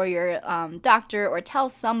hospital or your doctor or tell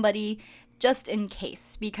somebody just in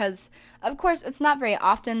case. Because, of course, it's not very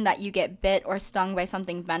often that you get bit or stung by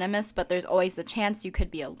something venomous, but there's always the chance you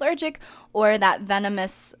could be allergic or that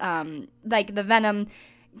venomous, the venom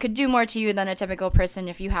could do more to you than a typical person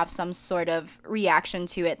if you have some sort of reaction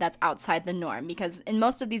to it that's outside the norm. Because in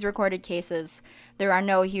most of these recorded cases, there are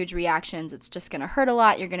no huge reactions. It's just going to hurt a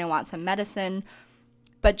lot. You're going to want some medicine.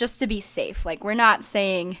 But just to be safe, like, we're not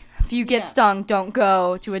saying if you get stung, don't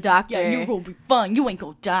go to a doctor. Yeah, you will be fine. You ain't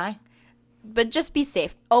gonna die. But just be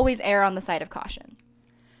safe. Always err on the side of caution.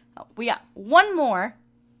 Oh, we got one more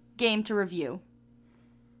game to review.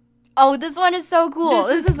 Oh, this one is so cool.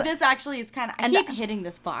 This actually is kind of... I keep hitting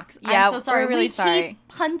this box. Yeah, I'm so sorry. We're really sorry. Keep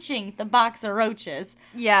punching the box of roaches.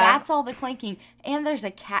 Yeah. That's all the clanking. And there's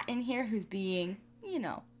a cat in here who's being,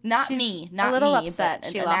 Not She's me. Not a little me, upset.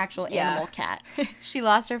 But She an lost, actual animal cat. She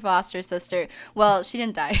lost her foster sister. Well, she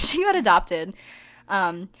didn't die. She got adopted.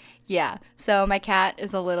 Yeah. So my cat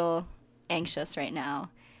is a little anxious right now.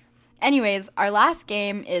 Anyways, our last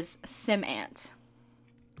game is Sim Ant.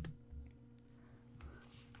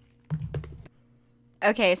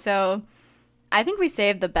 Okay, so I think we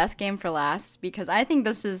saved the best game for last because I think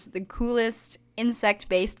this is the coolest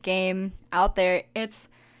insect-based game out there. It's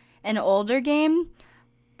an older game,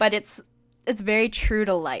 but it's very true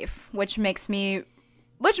to life, which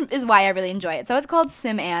is why I really enjoy it. So it's called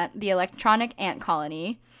Sim Ant, the electronic ant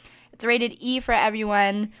colony. It's rated E for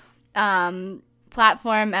everyone.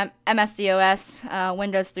 Platform MS-DOS,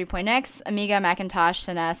 Windows 3.x, Amiga, Macintosh,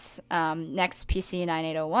 NES, Next PC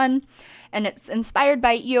 9801, and it's inspired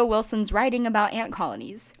by E.O. Wilson's writing about ant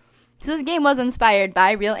colonies. So this game was inspired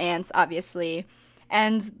by real ants, obviously,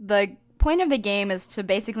 and the point of the game is to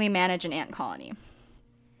basically manage an ant colony.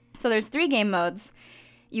 So there's 3 game modes.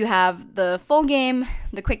 You have the full game,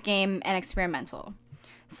 the quick game, and experimental.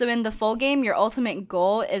 So in the full game, your ultimate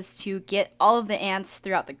goal is to get all of the ants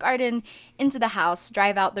throughout the garden into the house,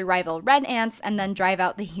 drive out the rival red ants, and then drive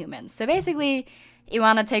out the humans. So basically, you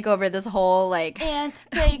want to take over this whole ant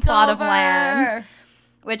plot takeover of land.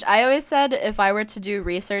 Which I always said if I were to do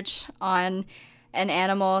research on an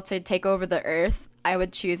animal to take over the earth, I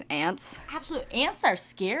would choose ants. Absolutely. Ants are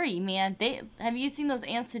scary, man. Have you seen those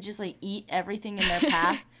ants that just eat everything in their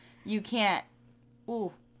path? You can't.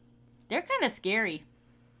 Ooh. They're kind of scary.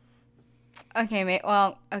 Okay, mate.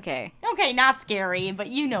 Well, okay. Okay, not scary, but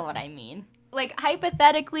you know what I mean.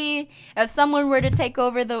 Hypothetically, if someone were to take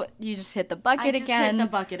over you just hit the bucket again. I just hit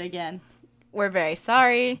the bucket again. We're very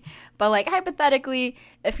sorry. But, hypothetically,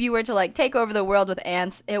 if you were to, take over the world with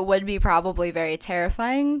ants, it would be probably very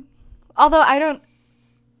terrifying. Although, I don't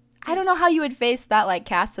know how you would face that,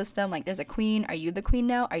 caste system. There's a queen. Are you the queen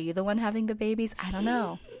now? Are you the one having the babies? I don't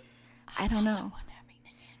know. I don't know. The one having the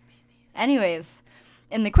ant babies. Anyways,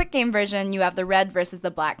 in the quick game version, you have the red versus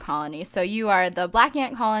the black colony. So you are the black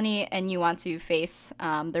ant colony, and you want to face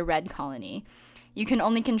the red colony. You can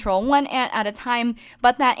only control one ant at a time,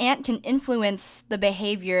 but that ant can influence the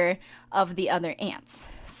behavior of the other ants.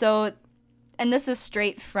 So, and this is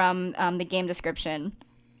straight from the game description.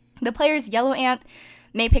 The player's yellow ant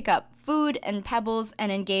may pick up food and pebbles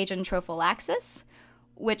and engage in trophallaxis,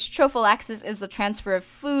 which trophallaxis is the transfer of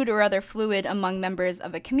food or other fluid among members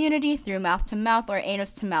of a community through mouth-to-mouth or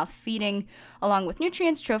anus-to-mouth feeding. Along with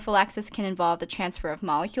nutrients, trophallaxis can involve the transfer of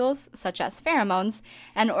molecules, such as pheromones,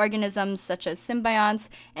 and organisms such as symbionts,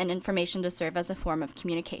 and information to serve as a form of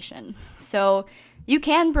communication. So you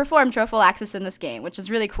can perform trophallaxis in this game, which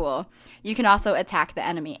is really cool. You can also attack the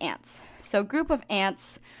enemy ants. So group of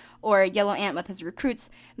ants, or yellow ant with his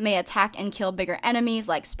recruits, may attack and kill bigger enemies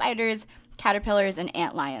like spiders, caterpillars, and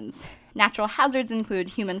antlions. Natural hazards include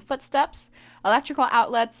human footsteps, electrical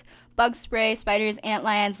outlets, bug spray, spiders,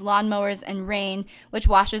 antlions, lawnmowers, and rain, which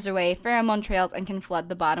washes away pheromone trails and can flood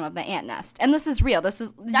the bottom of the ant nest. And this is real. That's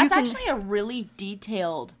actually a really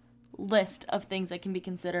detailed list of things that can be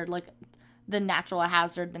considered the natural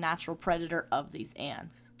hazard, the natural predator of these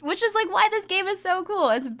ants. Which is why this game is so cool.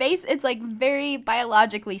 It's very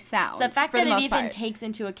biologically sound. The fact that it even takes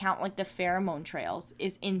into account the pheromone trails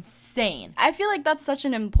is insane. I feel like that's such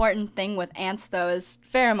an important thing with ants though, is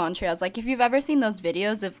pheromone trails. If you've ever seen those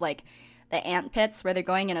videos of the ant pits where they're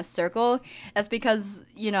going in a circle, that's because,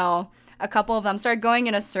 a couple of them start going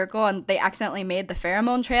in a circle and they accidentally made the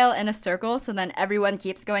pheromone trail in a circle, so then everyone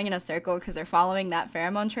keeps going in a circle because they're following that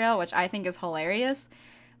pheromone trail, which I think is hilarious.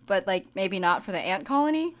 But maybe not for the ant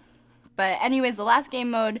colony. But anyways, the last game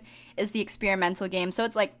mode is the experimental game. So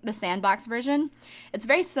it's the sandbox version. It's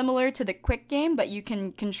very similar to the quick game, but you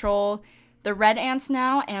can control the red ants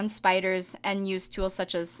now and spiders and use tools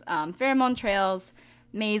such as pheromone trails,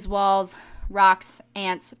 maze walls, rocks,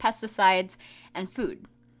 ants, pesticides, and food.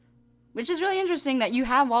 Which is really interesting that you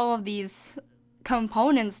have all of these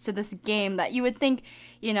components to this game that you would think,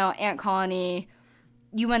 ant colony,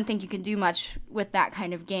 you wouldn't think you could do much with that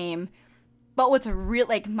kind of game. But what's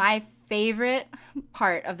my favorite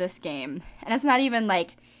part of this game, and it's not even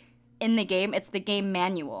in the game, it's the game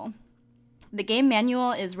manual. The game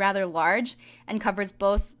manual is rather large and covers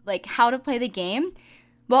both how to play the game,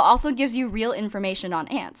 but also gives you real information on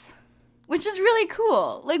ants, which is really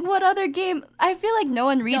cool. What other game? I feel no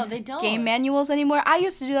one reads game manuals anymore. I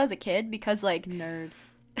used to do that as a kid because nerd.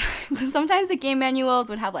 Sometimes the game manuals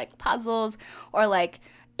would have puzzles or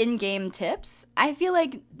in-game tips. I feel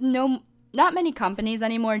not many companies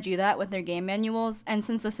anymore do that with their game manuals, and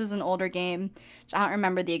since this is an older game, which I don't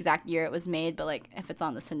remember the exact year it was made, but if it's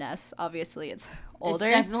on the SNES, obviously it's older.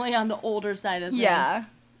 It's definitely on the older side of things. Yeah.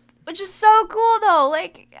 which is so cool though.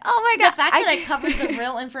 Like, oh my god, the fact that it covers the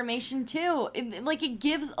real information too, it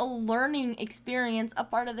gives a learning experience, a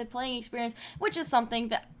part of the playing experience, which is something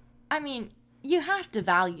that, I mean, you have to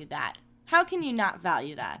value that. How can you not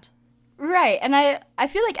value that? Right, and I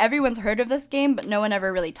feel like everyone's heard of this game, but no one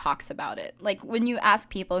ever really talks about it. Like, when you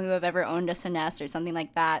ask people who have ever owned a SNES or something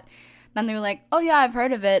like that, then they're like, oh yeah, I've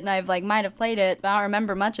heard of it, and I've, like, might have played it, but I don't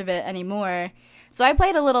remember much of it anymore. So I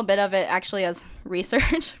played a little bit of it, actually, as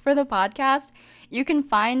research for the podcast. You can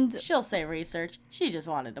find... She'll say research. She just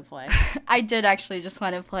wanted to play. I did actually just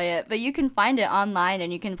want to play it, but you can find it online,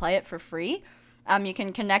 and you can play it for free. You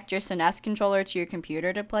can connect your SNES controller to your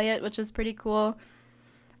computer to play it, which is pretty cool.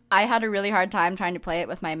 I had a really hard time trying to play it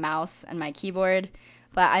with my mouse and my keyboard,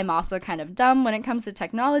 but I'm also kind of dumb when it comes to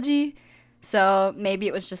technology, so maybe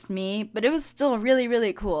it was just me, but it was still really,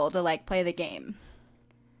 really cool to, like, play the game.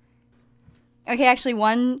 Okay, actually,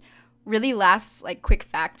 one really last, like, quick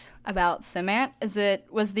fact about SimAnt is it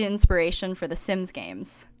was the inspiration for the Sims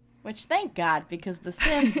games. Which, thank God, because the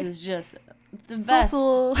Sims is just the best.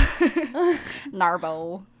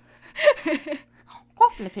 Narbo.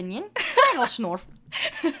 Coffin opinion. Snaggle schnorf.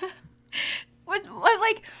 What,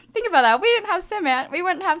 like, think about that. We didn't have SimAnt, we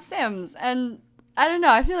wouldn't have Sims. And I don't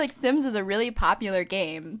know, I feel like Sims is a really popular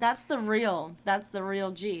game. That's the real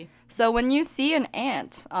G. So when you see an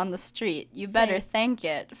ant on the street, you better thank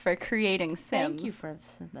it for creating Sims. Thank you for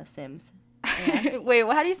the Sims. Wait,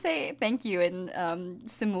 how do you say thank you in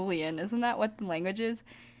Simulian? Isn't that what the language is?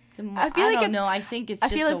 I don't know. I think it's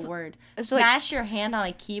just a word. Smash your hand on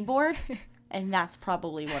a keyboard, and that's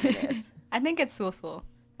probably what it is. I think it's Susul.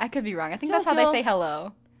 I could be wrong. I think that's how they say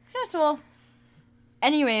hello. Susul.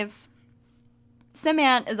 Anyways,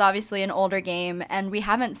 SimAnt is obviously an older game, and we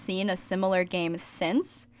haven't seen a similar game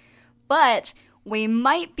since, but we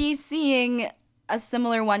might be seeing a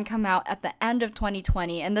similar one come out at the end of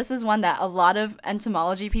 2020, and this is one that a lot of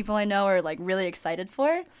entomology people I know are, like, really excited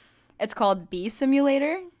for. It's called Bee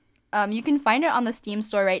Simulator. You can find it on the Steam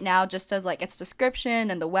store right now, just as, like, its description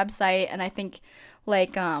and the website, and I think,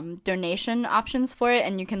 like, donation options for it,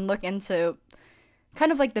 and you can look into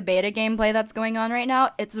kind of like the beta gameplay that's going on right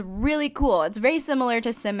now. It's really cool. It's very similar to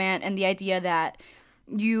SimAnt and the idea that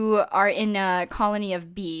you are in a colony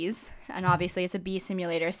of bees, and obviously it's a bee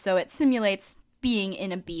simulator, so it simulates being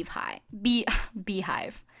in a beehive.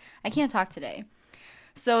 I can't talk today.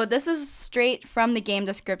 So this is straight from the game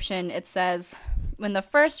description. It says, when the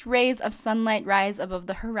first rays of sunlight rise above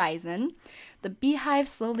the horizon, the beehive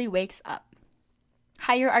slowly wakes up.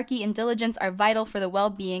 Hierarchy and diligence are vital for the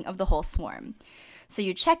well-being of the whole swarm. So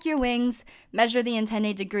you check your wings, measure the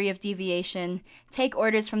intended degree of deviation, take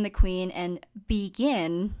orders from the queen, and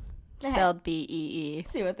begin, spelled B-E-E,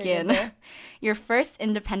 see what they did there. Your first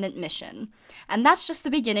independent mission. And that's just the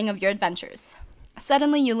beginning of your adventures.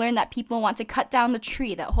 Suddenly you learn that people want to cut down the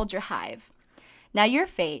tree that holds your hive. Now your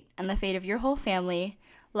fate, and the fate of your whole family,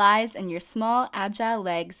 lies in your small, agile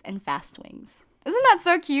legs and fast wings. Isn't that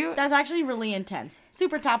so cute? That's actually really intense.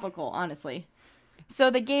 Super topical, honestly. So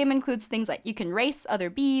the game includes things like you can race other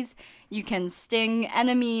bees, you can sting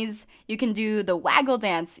enemies, you can do the waggle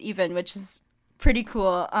dance even, which is pretty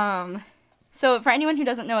cool. So for anyone who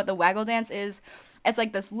doesn't know what the waggle dance is, it's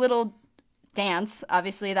like this little dance,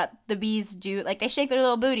 obviously, that the bees do. Like, they shake their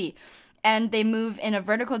little booty, and they move in a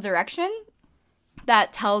vertical direction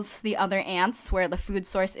that tells the other ants where the food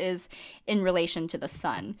source is in relation to the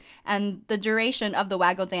sun. And the duration of the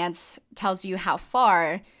waggle dance tells you how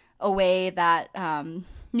far away that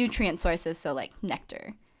nutrient source is, so like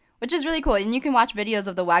nectar, which is really cool. And you can watch videos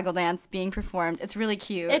of the waggle dance being performed. It's really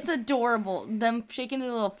cute. It's adorable. Them shaking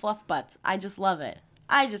their little fluff butts. I just love it.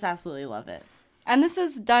 I just absolutely love it. And this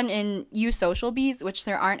is done in eusocial bees, which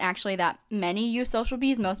there aren't actually that many eusocial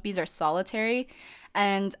bees. Most bees are solitary.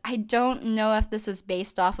 And I don't know if this is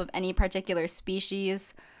based off of any particular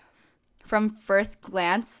species. From first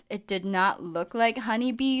glance, it did not look like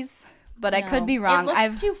honeybees, but no, I could be wrong. It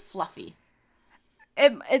looks too fluffy.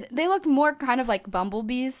 They look more kind of like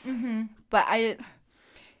bumblebees, but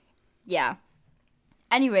yeah.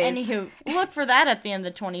 Anyways. Anywho, look for that at the end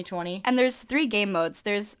of 2020. And there's 3 game modes.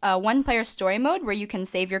 There's a one-player story mode where you can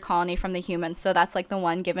save your colony from the humans, so that's like the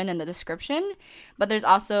one given in the description. But there's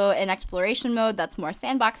also an exploration mode that's more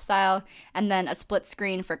sandbox style, and then a split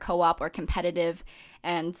screen for co-op or competitive.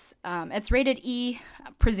 And it's rated E,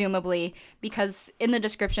 presumably, because in the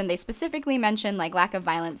description they specifically mention like lack of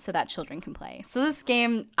violence so that children can play. So this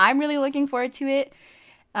game, I'm really looking forward to it.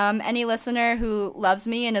 Any listener who loves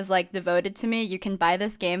me and is like devoted to me, you can buy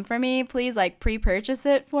this game for me. Please like pre-purchase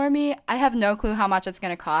it for me. I have no clue how much it's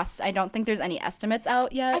going to cost. I don't think there's any estimates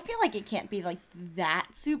out yet. I feel like it can't be like that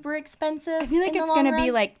super expensive. I feel like it's going to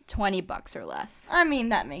be like $20 or less. I mean,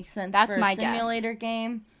 that makes sense. That's for my a simulator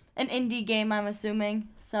game. An indie game, I'm assuming.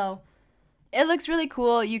 So it looks really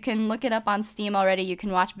cool. You can look it up on Steam already. You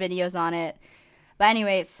can watch videos on it. But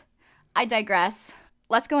anyways, I digress.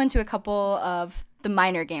 Let's go into a couple of the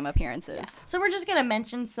minor game appearances. Yeah. So we're just going to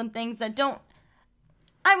mention some things that don't,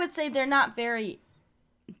 I would say they're not very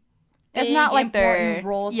it's not like important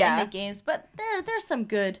roles in the games, but there's some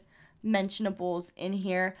good mentionables in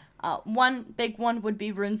here. One big one would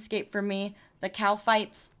be RuneScape for me, the cow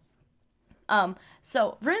fights.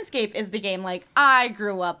 So RuneScape is the game like I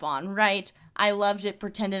grew up on, right? I loved it,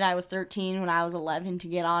 pretended I was 13 when I was 11 to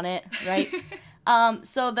get on it, right?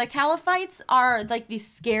 So the Caliphites are like these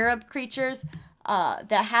scarab creatures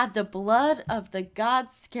that have the blood of the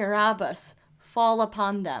god Scarabus fall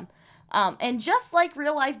upon them. And just like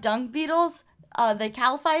real-life dung beetles, the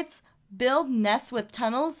Caliphites build nests with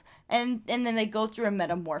tunnels, and then they go through a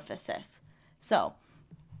metamorphosis. So,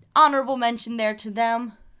 honorable mention there to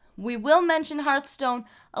them. We will mention Hearthstone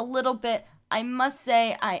a little bit. I must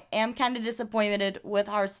say I am kind of disappointed with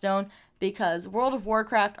Hearthstone because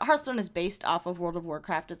Hearthstone is based off of World of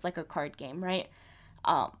Warcraft. It's like a card game, right?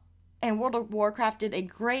 And World of Warcraft did a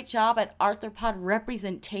great job at arthropod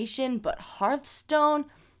representation, but Hearthstone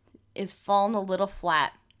is falling a little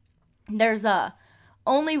flat. There's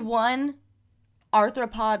only one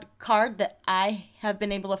arthropod card that I have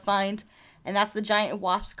been able to find, and that's the giant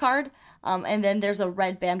wasp card. And then there's a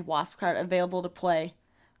red band wasp card available to play.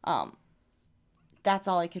 That's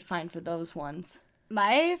all I could find for those ones.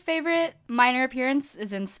 My favorite minor appearance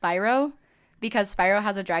is in Spyro, because Spyro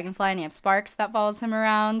has a dragonfly and he has Sparks that follows him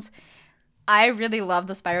around. I really love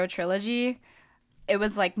the Spyro trilogy. It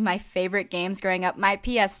was like my favorite games growing up. My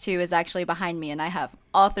PS2 is actually behind me, and I have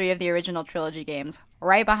all 3 of the original trilogy games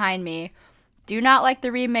right behind me. Do not like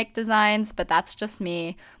the remake designs, but that's just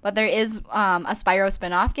me. But there is a Spyro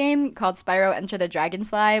spin-off game called Spyro Enter the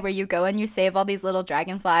Dragonfly, where you go and you save all these little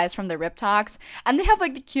dragonflies from the Riptocs, and they have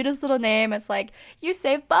like the cutest little name. It's like, you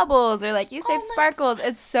save Bubbles, or like, you save Sparkles.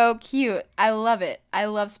 It's so cute. I love it. I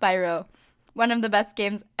love Spyro. One of the best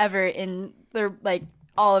games ever in the like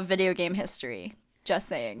all of video game history. Just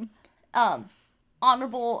saying.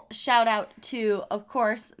 Honorable shout out to, of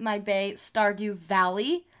course, my bae Stardew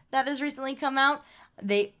Valley that has recently come out.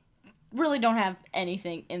 They really don't have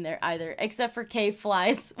anything in there either, except for cave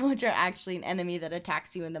flies, which are actually an enemy that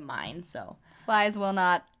attacks you in the mine. So flies will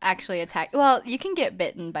not actually attack. Well, you can get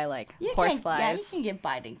bitten by like horse flies. Yeah, you can get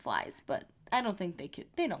biting flies, but I don't think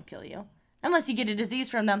they don't kill you unless you get a disease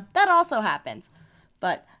from them. That also happens.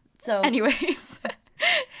 But so, anyways,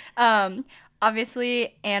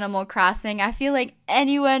 obviously, Animal Crossing. I feel like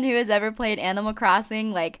anyone who has ever played Animal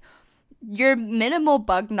Crossing, like, your minimal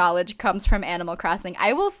bug knowledge comes from Animal Crossing.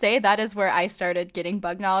 I will say that is where I started getting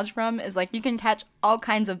bug knowledge from, is like you can catch all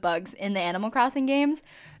kinds of bugs in the Animal Crossing games.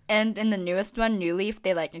 And in the newest one, New Leaf,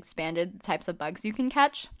 they like expanded the types of bugs you can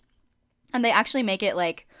catch. And they actually make it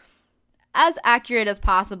like as accurate as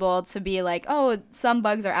possible to be like, oh, some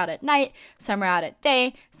bugs are out at night, some are out at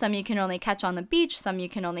day, some you can only catch on the beach, some you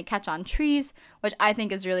can only catch on trees, which I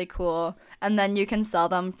think is really cool. And then you can sell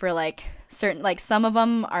them for like certain, like some of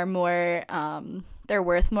them are more, they're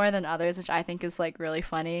worth more than others, which I think is like really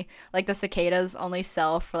funny. Like the cicadas only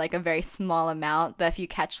sell for like a very small amount, but if you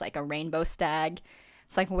catch like a rainbow stag,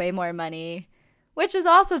 it's like way more money, which is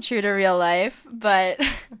also true to real life, but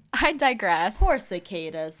I digress. Poor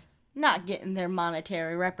cicadas. Not getting their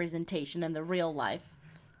monetary representation in the real life.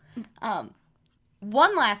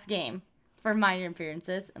 One last game for minor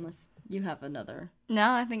appearances, unless you have another.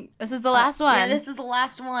 No, I think this is the last one. Yeah, this is the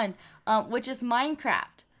last one, which is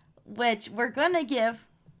Minecraft, which we're going to give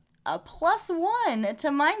a +1 to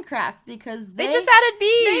Minecraft because they just added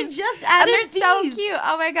bees. They just added bees. And they're so cute.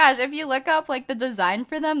 Oh my gosh, if you look up like the design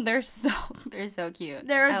for them, they're so cute.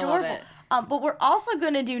 They're adorable. I love it. But we're also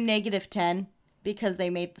going to do -10 because they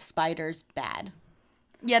made the spiders bad.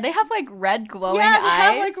 Yeah, they have like red glowing eyes. Yeah,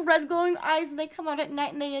 they have like red glowing eyes and they come out at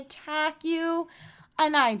night and they attack you.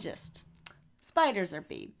 And spiders are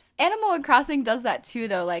babes. Animal Crossing does that too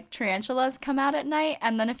though. Like tarantulas come out at night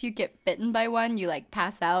and then if you get bitten by one, you like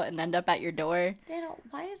pass out and end up at your door.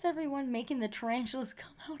 Why is everyone making the tarantulas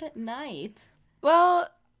come out at night? Well,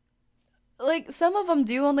 like some of them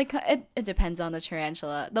do only come, it depends on the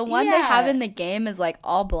tarantula. The one they have in the game is like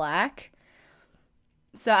all black.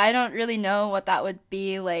 So I don't really know what that would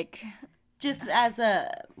be like. Just as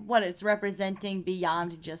what it's representing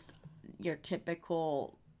beyond just your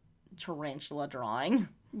typical tarantula drawing.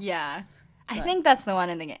 Yeah. I think that's the one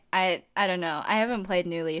in the game. I don't know. I haven't played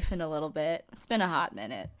New Leaf in a little bit. It's been a hot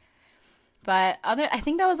minute. But I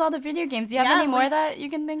think that was all the video games. Do you have any more that you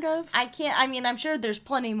can think of? I'm sure there's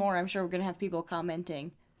plenty more. I'm sure we're going to have people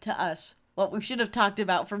commenting to us what we should have talked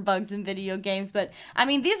about for bugs in video games. But,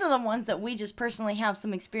 these are the ones that we just personally have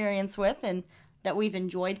some experience with and that we've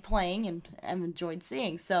enjoyed playing and enjoyed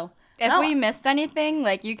seeing. So, if we missed anything,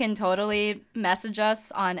 you can totally message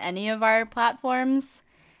us on any of our platforms.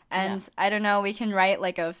 And I don't know, we can write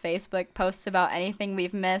a Facebook post about anything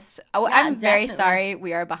we've missed. Oh, yeah, I'm very sorry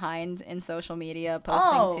we are behind in social media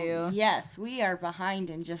posting too. Yes, we are behind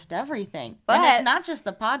in just everything. But and it's not just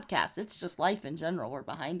the podcast, it's just life in general we're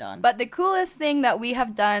behind on. But the coolest thing that we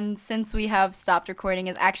have done since we have stopped recording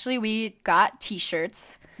is actually we got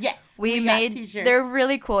t-shirts. Yes, we made t-shirts. They're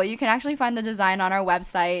really cool. You can actually find the design on our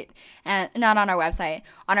website, and not on our website,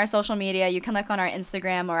 on our social media. You can look on our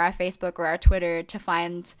Instagram or our Facebook or our Twitter to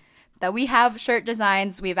find that we have shirt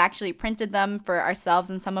designs. We've actually printed them for ourselves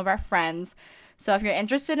and some of our friends. So if you're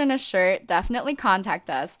interested in a shirt, definitely contact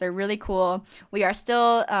us. They're really cool. We are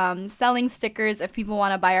still selling stickers if people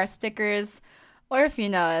want to buy our stickers. Or if you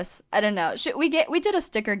know us, I don't know. We did a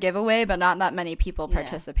sticker giveaway, but not that many people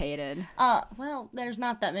participated. Well, there's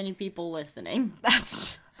not that many people listening.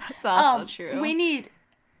 That's also true. We need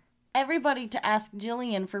everybody to ask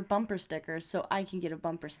Jillian for bumper stickers so I can get a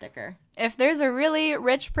bumper sticker. If there's a really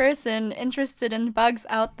rich person interested in bugs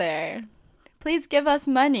out there, please give us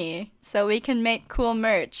money so we can make cool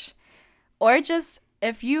merch. Or just,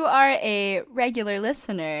 if you are a regular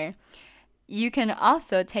listener, you can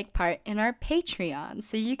also take part in our Patreon.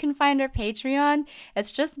 So you can find our Patreon.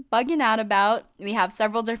 It's just Buggin Out About. We have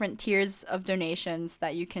several different tiers of donations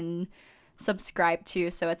that you can subscribe to.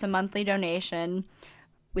 So it's a monthly donation.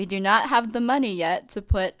 We do not have the money yet to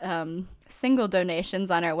put single donations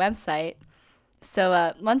on our website.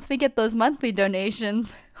 So once we get those monthly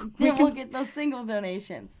donations, we'll get those single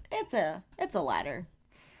donations. It's a ladder.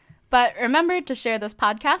 But remember to share this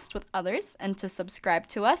podcast with others and to subscribe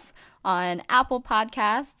to us on Apple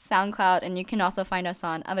Podcasts, SoundCloud, and you can also find us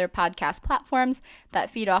on other podcast platforms that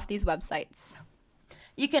feed off these websites.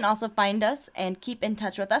 You can also find us and keep in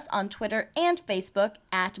touch with us on Twitter and Facebook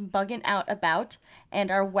at Buggin Out About, and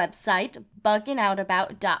our website,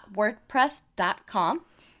 buggingoutabout.wordpress.com.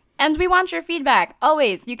 And we want your feedback.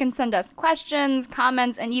 Always, you can send us questions,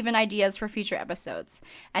 comments, and even ideas for future episodes.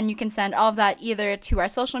 And you can send all of that either to our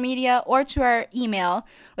social media or to our email,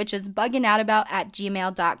 which is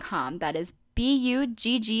buggingoutabout@gmail.com. That is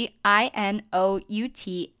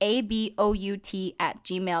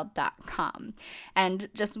BUGGINOUTABOUT@gmail.com. And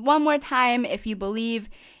just one more time, if you believe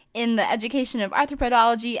in the education of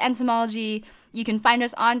arthropodology, entomology, you can find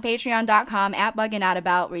us on patreon.com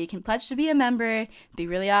 @BugginOutAbout, where you can pledge to be a member. It'd be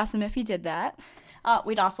really awesome if you did that.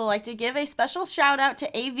 We'd also like to give a special shout out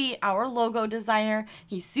to AV, our logo designer.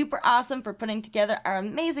 He's super awesome for putting together our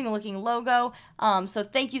amazing looking logo. So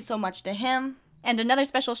thank you so much to him. And another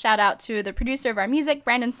special shout out to the producer of our music,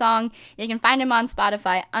 Brandon Song. You can find him on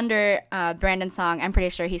Spotify under Brandon Song. I'm pretty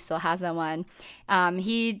sure he still has that one.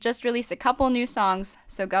 He just released a couple new songs,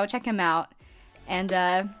 so go check him out. And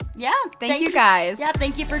thank you guys. Yeah,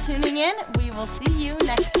 thank you for tuning in. We will see you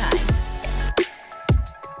next time.